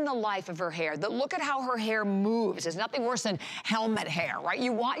shine, in the life of her hair. Look at how her hair moves. There's nothing worse than helmet hair, right?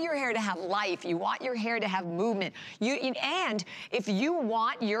 You want your hair to have life. You want your hair to have movement. And if you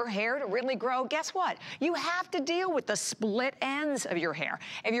want your hair to really grow, guess what? You have to deal with the split ends of your hair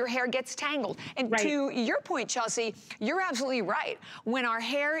if your hair gets tangled. And to your point, Chelsea, you're absolutely right. When our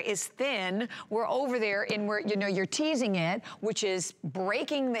hair is thin, we're over there and you're teasing it, which is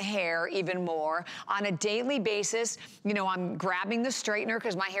breaking the hair even more on a daily basis. You know, I'm grabbing the straightener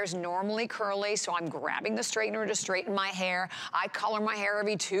because my hair is normally curly, so I'm grabbing the straightener to straighten my hair. I color my hair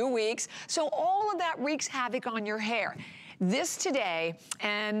every 2 weeks. So all of that wreaks havoc on your hair. This today,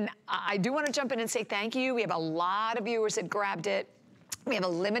 and I do want to jump in and say thank you. We have a lot of viewers that grabbed it. We have a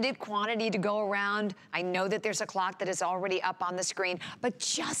limited quantity to go around. I know that there's a clock that is already up on the screen, but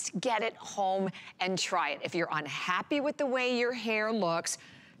just get it home and try it. If you're unhappy with the way your hair looks,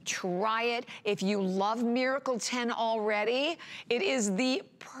 try it. If you love Miracle 10 already, it is the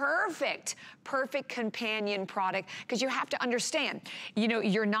perfect companion product, because you have to understand, you know,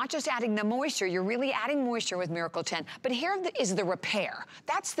 you're not just adding the moisture, you're really adding moisture with Miracle 10, but here is the repair.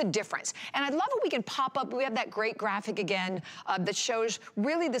 That's the difference. And I love it. We can pop up, we have that great graphic again that shows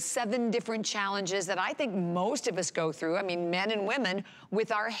really the 7 different challenges that I think most of us go through, I mean, men and women,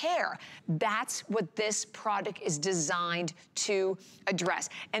 with our hair. That's what this product is designed to address.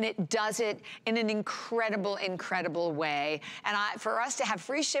 And it does it in an incredible, incredible way. And for us to have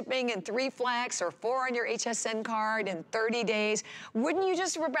free shipping and 3 flex or 4 on your HSN card in 30 days, wouldn't you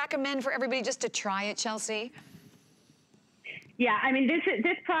just recommend for everybody just to try it, Chelsea? Yeah, I mean,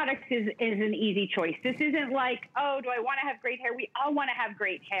 this product is an easy choice. This isn't like, oh, do I want to have great hair? We all want to have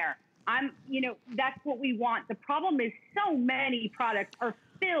great hair. You know, that's what we want. The problem is so many products are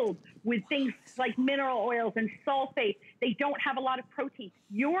filled with things like mineral oils and sulfates. They don't have a lot of protein.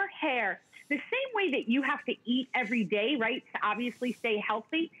 Your hair the same way that you have to eat every day, right, to obviously stay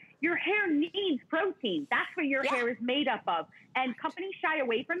healthy, your hair needs protein. That's what your hair is made up of. And companies shy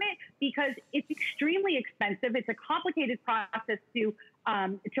away from it because it's extremely expensive. It's a complicated process to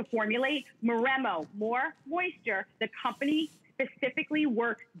formulate. Moremo, more moisture. The company specifically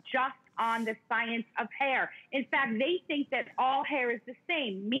works just on the science of hair. In fact, they think that all hair is the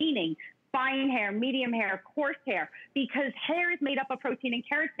same, meaning fine hair, medium hair, coarse hair, because hair is made up of protein and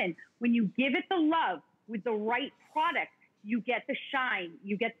keratin. When you give it the love with the right product, you get the shine,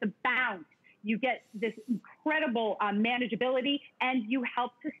 you get the bounce, you get this incredible manageability, and you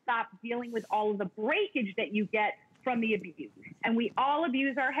help to stop dealing with all of the breakage that you get from the abuse. And we all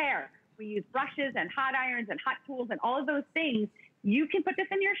abuse our hair. We use brushes and hot irons and hot tools and all of those things. You can put this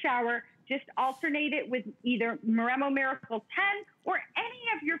in your shower, just alternate it with either Moremo Miracle 10 or any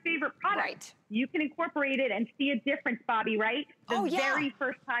of your favorite products. Right. You can incorporate it and see a difference, Bobby, right? The very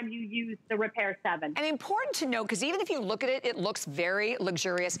first time you use the Repair 7. And important to note, because even if you look at it, it looks very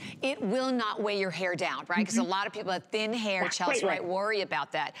luxurious. It will not weigh your hair down, right? Because a lot of people have thin hair, Chelsea, right? Worry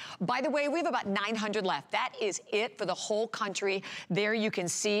about that. By the way, we have about 900 left. That is it for the whole country. There you can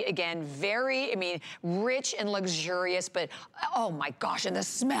see, again, very, I mean, rich and luxurious, but oh my gosh, and the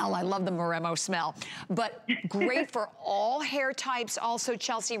smell. I love the Moremo smell. But great for all hair types also,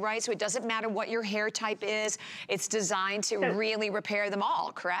 Chelsea, right? So it doesn't matter what your hair type is. It's designed to really repair them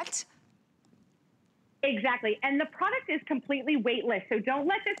all, correct? Exactly. And the product is completely weightless. So don't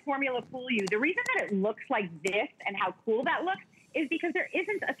let this formula fool you. The reason that it looks like this and how cool that looks is because there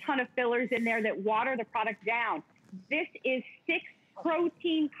isn't a ton of fillers in there that water the product down. This is 6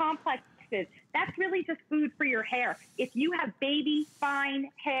 protein complexes. That's really just food for your hair. If you have baby fine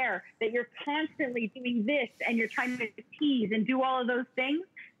hair that you're constantly doing this and you're trying to tease and do all of those things,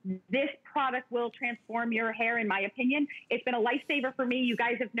 this product will transform your hair, in my opinion. It's been a lifesaver for me. You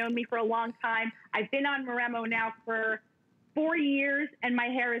guys have known me for a long time. I've been on Moremo now for 4 years, and my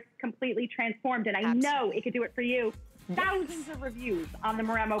hair is completely transformed, and I know it could do it for you. Thousands of reviews on the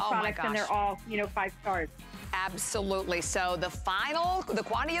Moremo products, and they're all, 5 stars. Absolutely. So the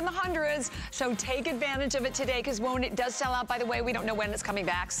quantity in the hundreds. So take advantage of it today, because when it does sell out, by the way, we don't know when it's coming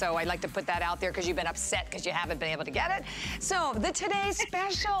back. So I'd like to put that out there because you've been upset because you haven't been able to get it. So the today's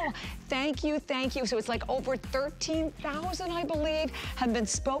special. Thank you. Thank you. So it's like over 13,000, I believe, have been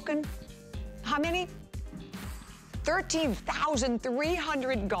spoken. How many?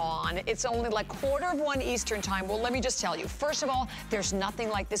 13,300 gone. It's only like 1:15 Eastern time. Well, let me just tell you. First of all, there's nothing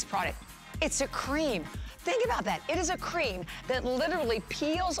like this product. It's a cream. Think about that. It is a cream that literally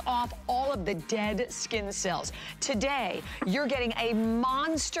peels off all of the dead skin cells. Today, you're getting a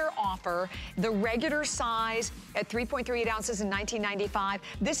monster offer, the regular size at 3.38 ounces in $19.95.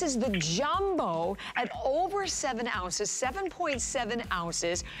 This is the jumbo at over 7 ounces, 7.7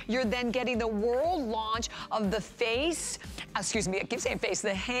 ounces. You're then getting the world launch of the I keep saying face,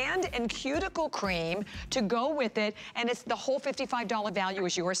 the hand and cuticle cream to go with it. And it's the whole $55 value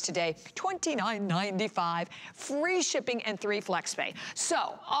is yours today, $29.95. Free shipping and 3 flex pay.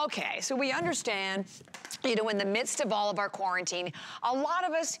 So, okay, so we understand, in the midst of all of our quarantine, a lot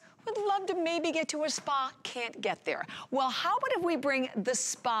of us would love to maybe get to a spa, can't get there. Well, how about if we bring the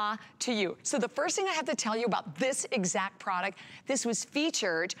spa to you? So the first thing I have to tell you about this exact product, this was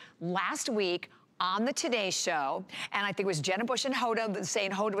featured last week on the Today Show, and I think it was Jenna Bush and Hoda was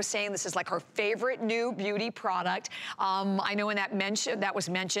saying this is like her favorite new beauty product. I know when that was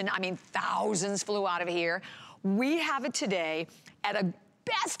mentioned, I mean, thousands flew out of here. We have it today at a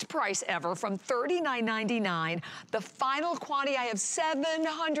best price ever from $39.99. The final quantity, I have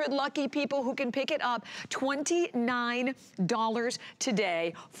 700 lucky people who can pick it up. $29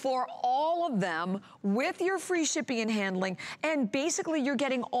 today for all of them with your free shipping and handling. And basically you're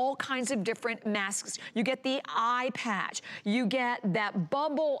getting all kinds of different masks. You get the eye patch. You get that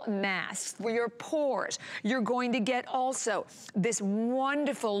bubble mask for your pores. You're going to get also this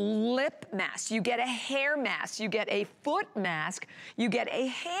wonderful lip mask. You get a hair mask. You get a foot mask. You get a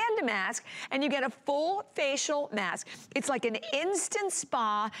hand mask, and you get a full facial mask. It's like an instant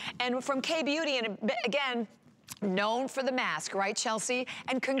spa, and from K-Beauty, and again, known for the mask, right, Chelsea?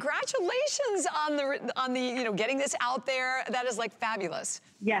 And congratulations on the getting this out there. That is like fabulous.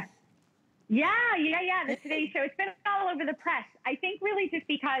 Yeah. The Today Show, it's been all over the press. I think really just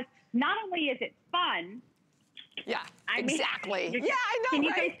because not only is it fun. Yeah, exactly. I know, Can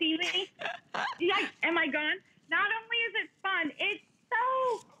you guys see me? Am I gone? Not only is it fun, it's so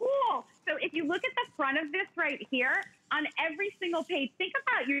cool. So if you look at the front of this right here, on every single page, think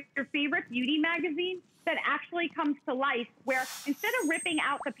about your favorite beauty magazine that actually comes to life, where instead of ripping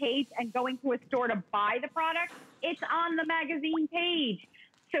out the page and going to a store to buy the product, it's on the magazine page.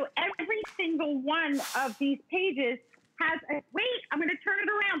 So every single one of these pages has a, wait, I'm going to turn it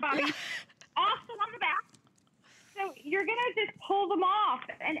around, Bobby. Also on the back. So you're going to just pull them off.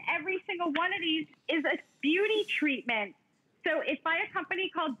 And every single one of these is a beauty treatment. So it's by a company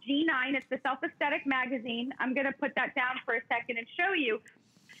called G9. It's the Self Aesthetic magazine. I'm going to put that down for a second and show you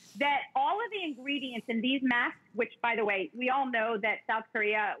that all of the ingredients in these masks, which, by the way, we all know that South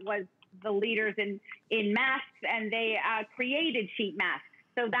Korea was the leaders in masks, and they created sheet masks.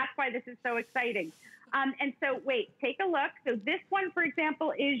 So that's why this is so exciting. And so, wait, take a look. So this one, for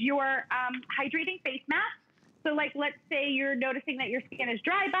example, is your hydrating face mask. So, like, let's say you're noticing that your skin is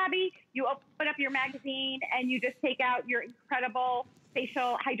dry, Bobby. You open up your magazine and you just take out your incredible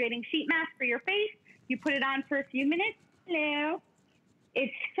facial hydrating sheet mask for your face. You put it on for a few minutes. Hello.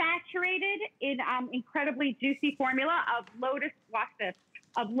 It's saturated in incredibly juicy formula of lotus, watch this,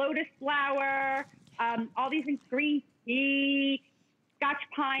 of lotus flower, all these green tea, Scotch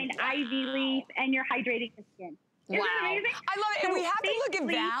pine, ivy leaf, and you're hydrating the skin. Isn't that amazing? I love it. And we have to look at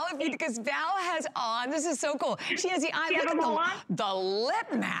Val because Val has on, this is so cool. She has the eye, look at the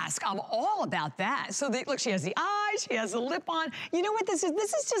lip mask. I'm all about that. So look, she has the eye, she has the lip on. You know what this is?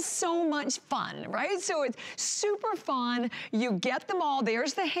 This is just so much fun, right? So it's super fun. You get them all.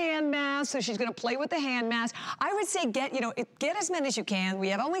 There's the hand mask. So she's gonna play with the hand mask. I would say get as many as you can. We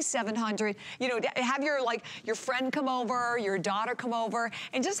have only 700. Have your friend come over, your daughter come over,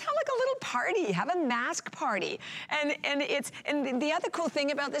 and just have like a little party. Have a mask party. And the other cool thing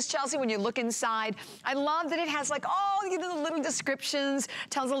about this, Chelsea, when you look inside, I love that it has like all the little descriptions,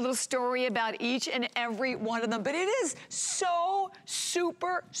 tells a little story about each and every one of them. But it is so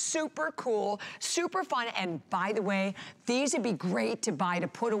super, super cool, super fun. And by the way, these would be great to buy to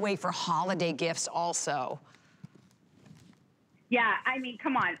put away for holiday gifts also. Yeah, I mean,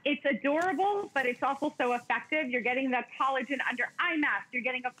 come on. It's adorable, but it's also so effective. You're getting the collagen under eye mask. You're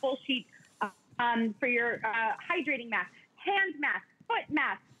getting a full sheet for your hydrating mask, hand mask, foot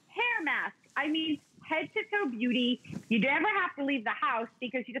mask, hair mask. I mean, head to toe beauty. You never have to leave the house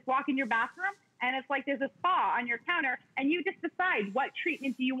because you just walk in your bathroom and it's like there's a spa on your counter and you just decide what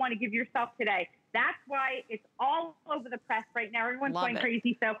treatment do you want to give yourself today. That's why it's all over the press right now. Everyone's going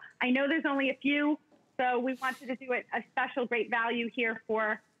crazy. So I know there's only a few. So we wanted to do a special great value here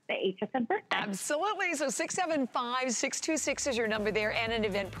for the HSN birthday. Absolutely. So 675-626 is your number there, and an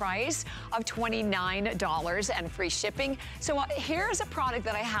event price of $29 and free shipping. So here's a product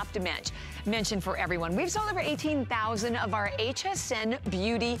that I have to mention for everyone. We've sold over 18,000 of our HSN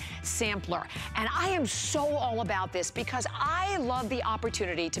Beauty Sampler. And I am so all about this because I love the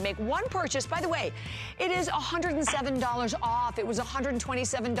opportunity to make one purchase. By the way, it is $107 off. It was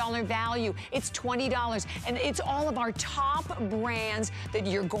 $127 value. It's $20. And it's all of our top brands that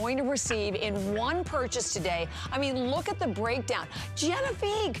you're going to receive in one purchase today. I mean, look at the breakdown.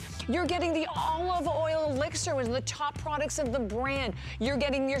 Genevieve, you're getting the olive oil elixir, one of the top products of the brand. You're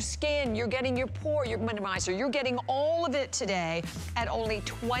getting your skin, you're getting your pore, your minimizer. You're getting all of it today at only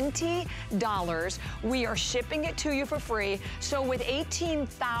 $20. We are shipping it to you for free. So with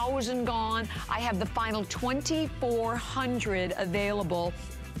 18,000 gone, I have the final 2,400 available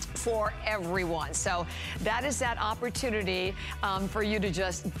for everyone. So that is that opportunity for you to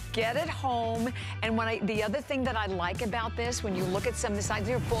just get it home. And the other thing that I like about this, when you look at some of the sizes,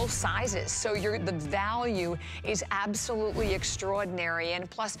 they're both sizes. So the value is absolutely extraordinary. And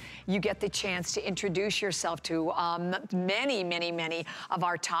plus, you get the chance to introduce yourself to many, many, many of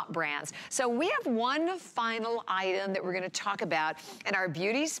our top brands. So we have one final item that we're going to talk about in our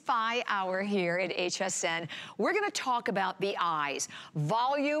Beauty Spy Hour here at HSN. We're going to talk about the eyes.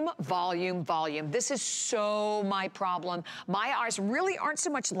 Volume, volume, volume. This is so my problem. My eyes really aren't so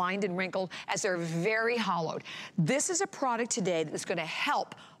much lined and wrinkled as they're very hollowed. This is a product today that's going to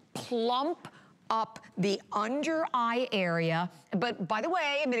help plump up the under eye area. But by the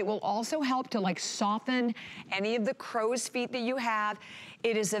way, I mean, it will also help to like soften any of the crow's feet that you have.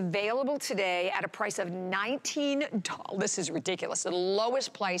 It is available today at a price of $19. This is ridiculous. The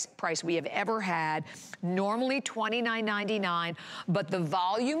lowest price we have ever had. Normally $29.99, but the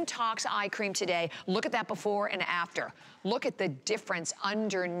Volume Tox Eye Cream today, look at that before and after. Look at the difference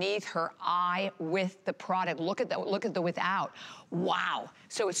underneath her eye with the product. Look at the without. Wow.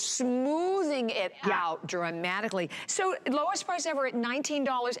 So it's smoothing it out dramatically. So lowest price ever at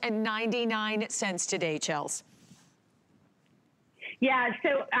 $19.99 today, Chels. Yeah,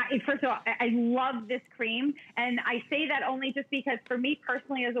 so first of all, I love this cream. And I say that only just because for me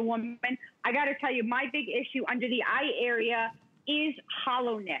personally as a woman, I got to tell you, my big issue under the eye area is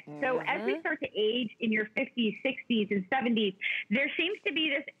hollowness. So as we start to age in your 50s, 60s, and 70s, there seems to be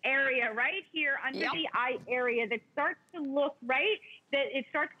this area right here under the eye area that starts to look, that it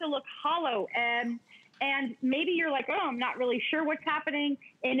starts to look hollow. And maybe you're like, oh, I'm not really sure what's happening.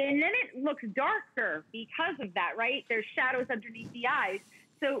 And then it looks darker because of that, right? There's shadows underneath the eyes.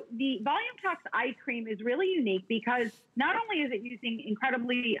 So the Volume Talks eye cream is really unique because not only is it using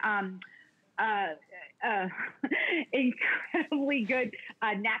incredibly incredibly good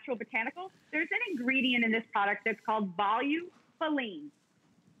natural botanicals, there's an ingredient in this product that's called volufiline.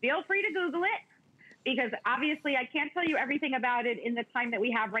 Feel free to Google it, because obviously I can't tell you everything about it in the time that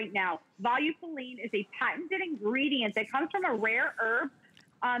we have right now. Volufiline is a patented ingredient that comes from a rare herb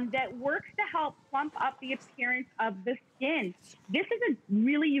that works to help plump up the appearance of the skin. This is a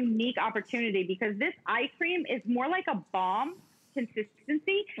really unique opportunity because this eye cream is more like a balm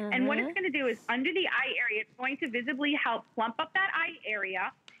consistency. And what it's going to do is under the eye area, it's going to visibly help plump up that eye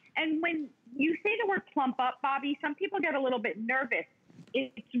area. And when you say the word plump up, Bobbi, some people get a little bit nervous.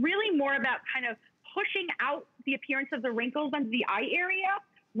 It's really more about kind of pushing out the appearance of the wrinkles under the eye area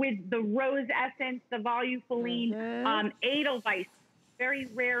with the rose essence, the volufiline, edelweiss, very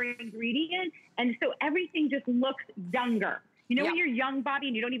rare ingredient. And so everything just looks younger. You know, when you're young, Bobbi,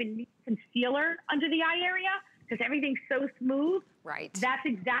 and you don't even need concealer under the eye area because everything's so smooth. Right. That's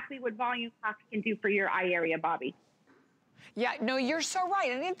exactly what Volume Talks can do for your eye area, Bobbi. Yeah, no, you're so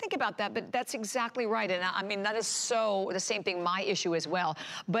right. I didn't think about that, but that's exactly right. And I mean, that is so the same thing, my issue as well.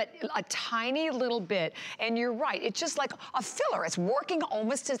 But a tiny little bit, and you're right, it's just like a filler. It's working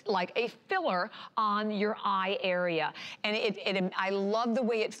almost as like a filler on your eye area. And I love the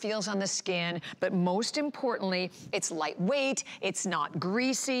way it feels on the skin, but most importantly, it's lightweight, it's not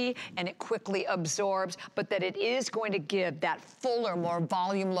greasy, and it quickly absorbs, but that it is going to give that fuller, more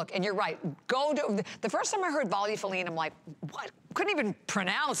volume look. And you're right, go to, the first time I heard Volufiline, I'm like, what? Couldn't even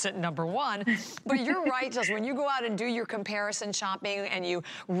pronounce it, number one. But you're right, just when you go out and do your comparison shopping and you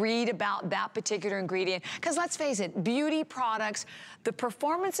read about that particular ingredient, because let's face it, beauty products, the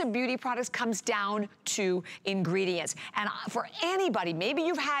performance of beauty products comes down to ingredients. And for anybody, maybe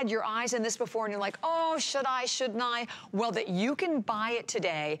you've had your eyes in this before and you're like, oh, should I, shouldn't I? Well, that you can buy it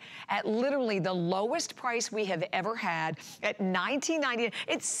today at literally the lowest price we have ever had at $19.90.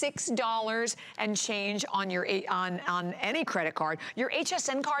 It's $6 and change on your on any credit card. Your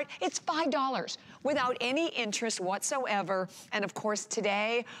HSN card, it's $5 without any interest whatsoever. And of course,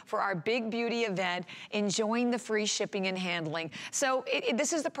 today for our big beauty event, enjoying the free shipping and handling. So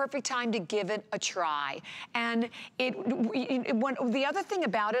this is the perfect time to give it a try. And the other thing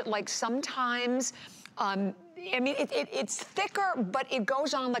about it, like sometimes, I mean, it's thicker, but it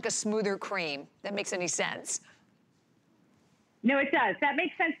goes on like a smoother cream. That makes any sense? No, it does. That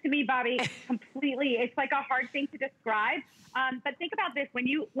makes sense to me, Bobbi, completely. It's like a hard thing to describe. But think about this. When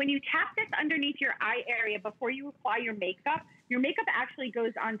you tap this underneath your eye area before you apply your makeup actually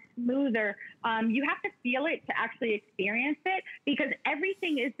goes on smoother. You have to feel it to actually experience it because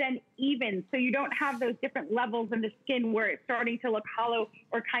everything is then even. So you don't have those different levels in the skin where it's starting to look hollow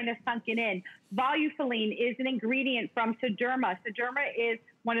or kind of sunken in. Volufiline is an ingredient from Sederma. Sederma is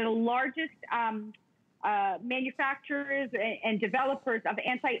one of the largest manufacturers and developers of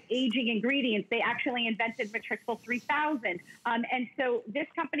anti-aging ingredients. They actually invented Matrixyl 3000. And so this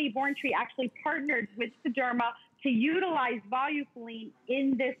company, Borntree, actually partnered with Sederma to utilize Volufiline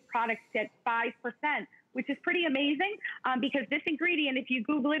in this product at 5%, which is pretty amazing because this ingredient, if you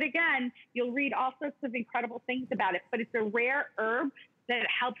Google it again, you'll read all sorts of incredible things about it. But it's a rare herb that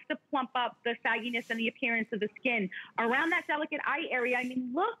helps to plump up the sagginess and the appearance of the skin around that delicate eye area. I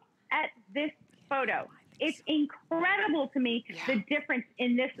mean, look at this photo. It's incredible to me, the difference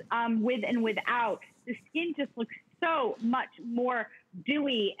in this with and without. The skin just looks so much more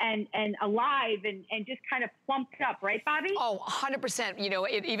dewy and alive and just kind of plumped up, right, Bobbi? Oh, 100%. You know,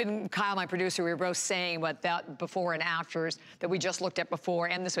 even Kyle, my producer, we were both saying about that before and afters that we just looked at before,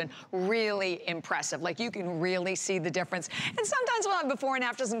 and this one, really impressive. Like, you can really see the difference. And sometimes we'll have before and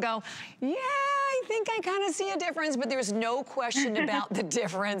afters and go, yeah, I think I kind of see a difference, but there's no question about the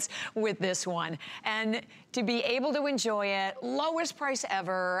difference with this one. And to be able to enjoy it, lowest price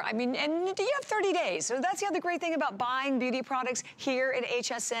ever. I mean, and you have 30 days. So that's the other great thing about buying beauty products here at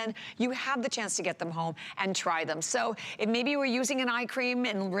HSN. You have the chance to get them home and try them. So if maybe you were using an eye cream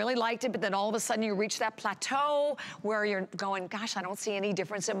and really liked it, but then all of a sudden you reach that plateau where you're going, gosh, I don't see any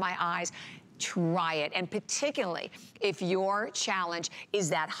difference in my eyes. try it. And particularly if your challenge is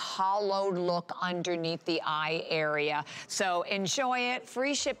that hollowed look underneath the eye area. So enjoy it,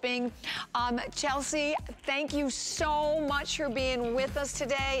 free shipping. Chelsea, thank you so much for being with us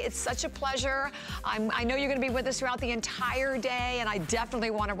today. It's such a pleasure. I know you're gonna be with us throughout the entire day, and I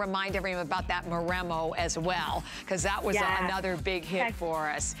definitely wanna remind everyone about that Moremo as well, because that was another big hit for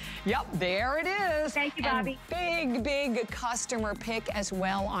us. Yep, there it is. Thank you, Bobby. And big customer pick as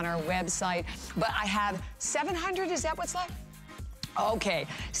well on our website. But I have 700, is that what's left? Okay,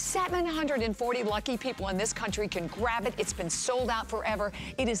 740 lucky people in this country can grab it. It's been sold out forever.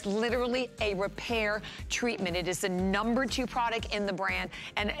 It is literally a repair treatment. It is the #2 product in the brand,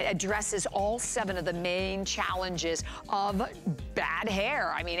 and it addresses all 7 of the main challenges of bad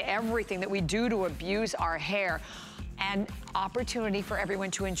hair. I mean, everything that we do to abuse our hair. And opportunity for everyone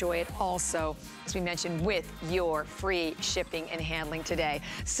to enjoy it also, as we mentioned, with your free shipping and handling today.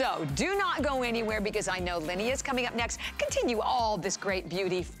 So do not go anywhere, because I know Linny is coming up next. Continue all this great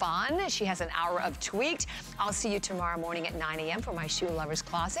beauty fun. She has an hour of Tweaked. I'll see you tomorrow morning at 9 a.m. for my Shoe Lovers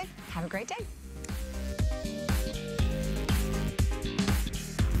Closet. Have a great day.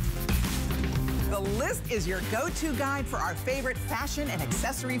 The List is your go-to guide for our favorite fashion and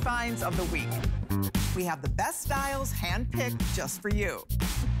accessory finds of the week. We have the best styles handpicked just for you.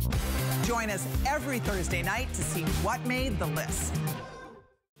 Join us every Thursday night to see what made the list.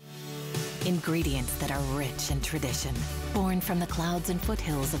 Ingredients that are rich in tradition, born from the clouds and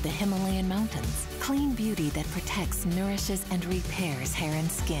foothills of the Himalayan mountains. Clean beauty that protects, nourishes, and repairs hair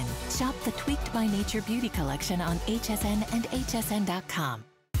and skin. Shop the Tweaked by Nature Beauty Collection on HSN and hsn.com.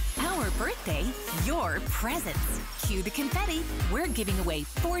 Our birthday, your presents. Cue the confetti. We're giving away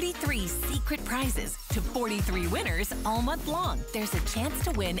 43 secret prizes to 43 winners all month long. There's a chance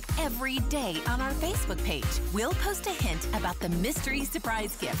to win every day on our Facebook page. We'll post a hint about the mystery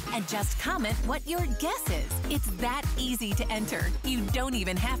surprise gift and just comment what your guess is. It's that easy to enter. You don't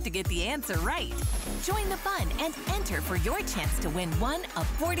even have to get the answer right. Join the fun and enter for your chance to win one of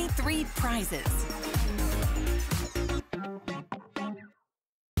 43 prizes.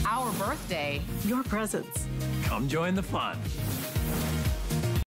 Our birthday, your presents. Come join the fun.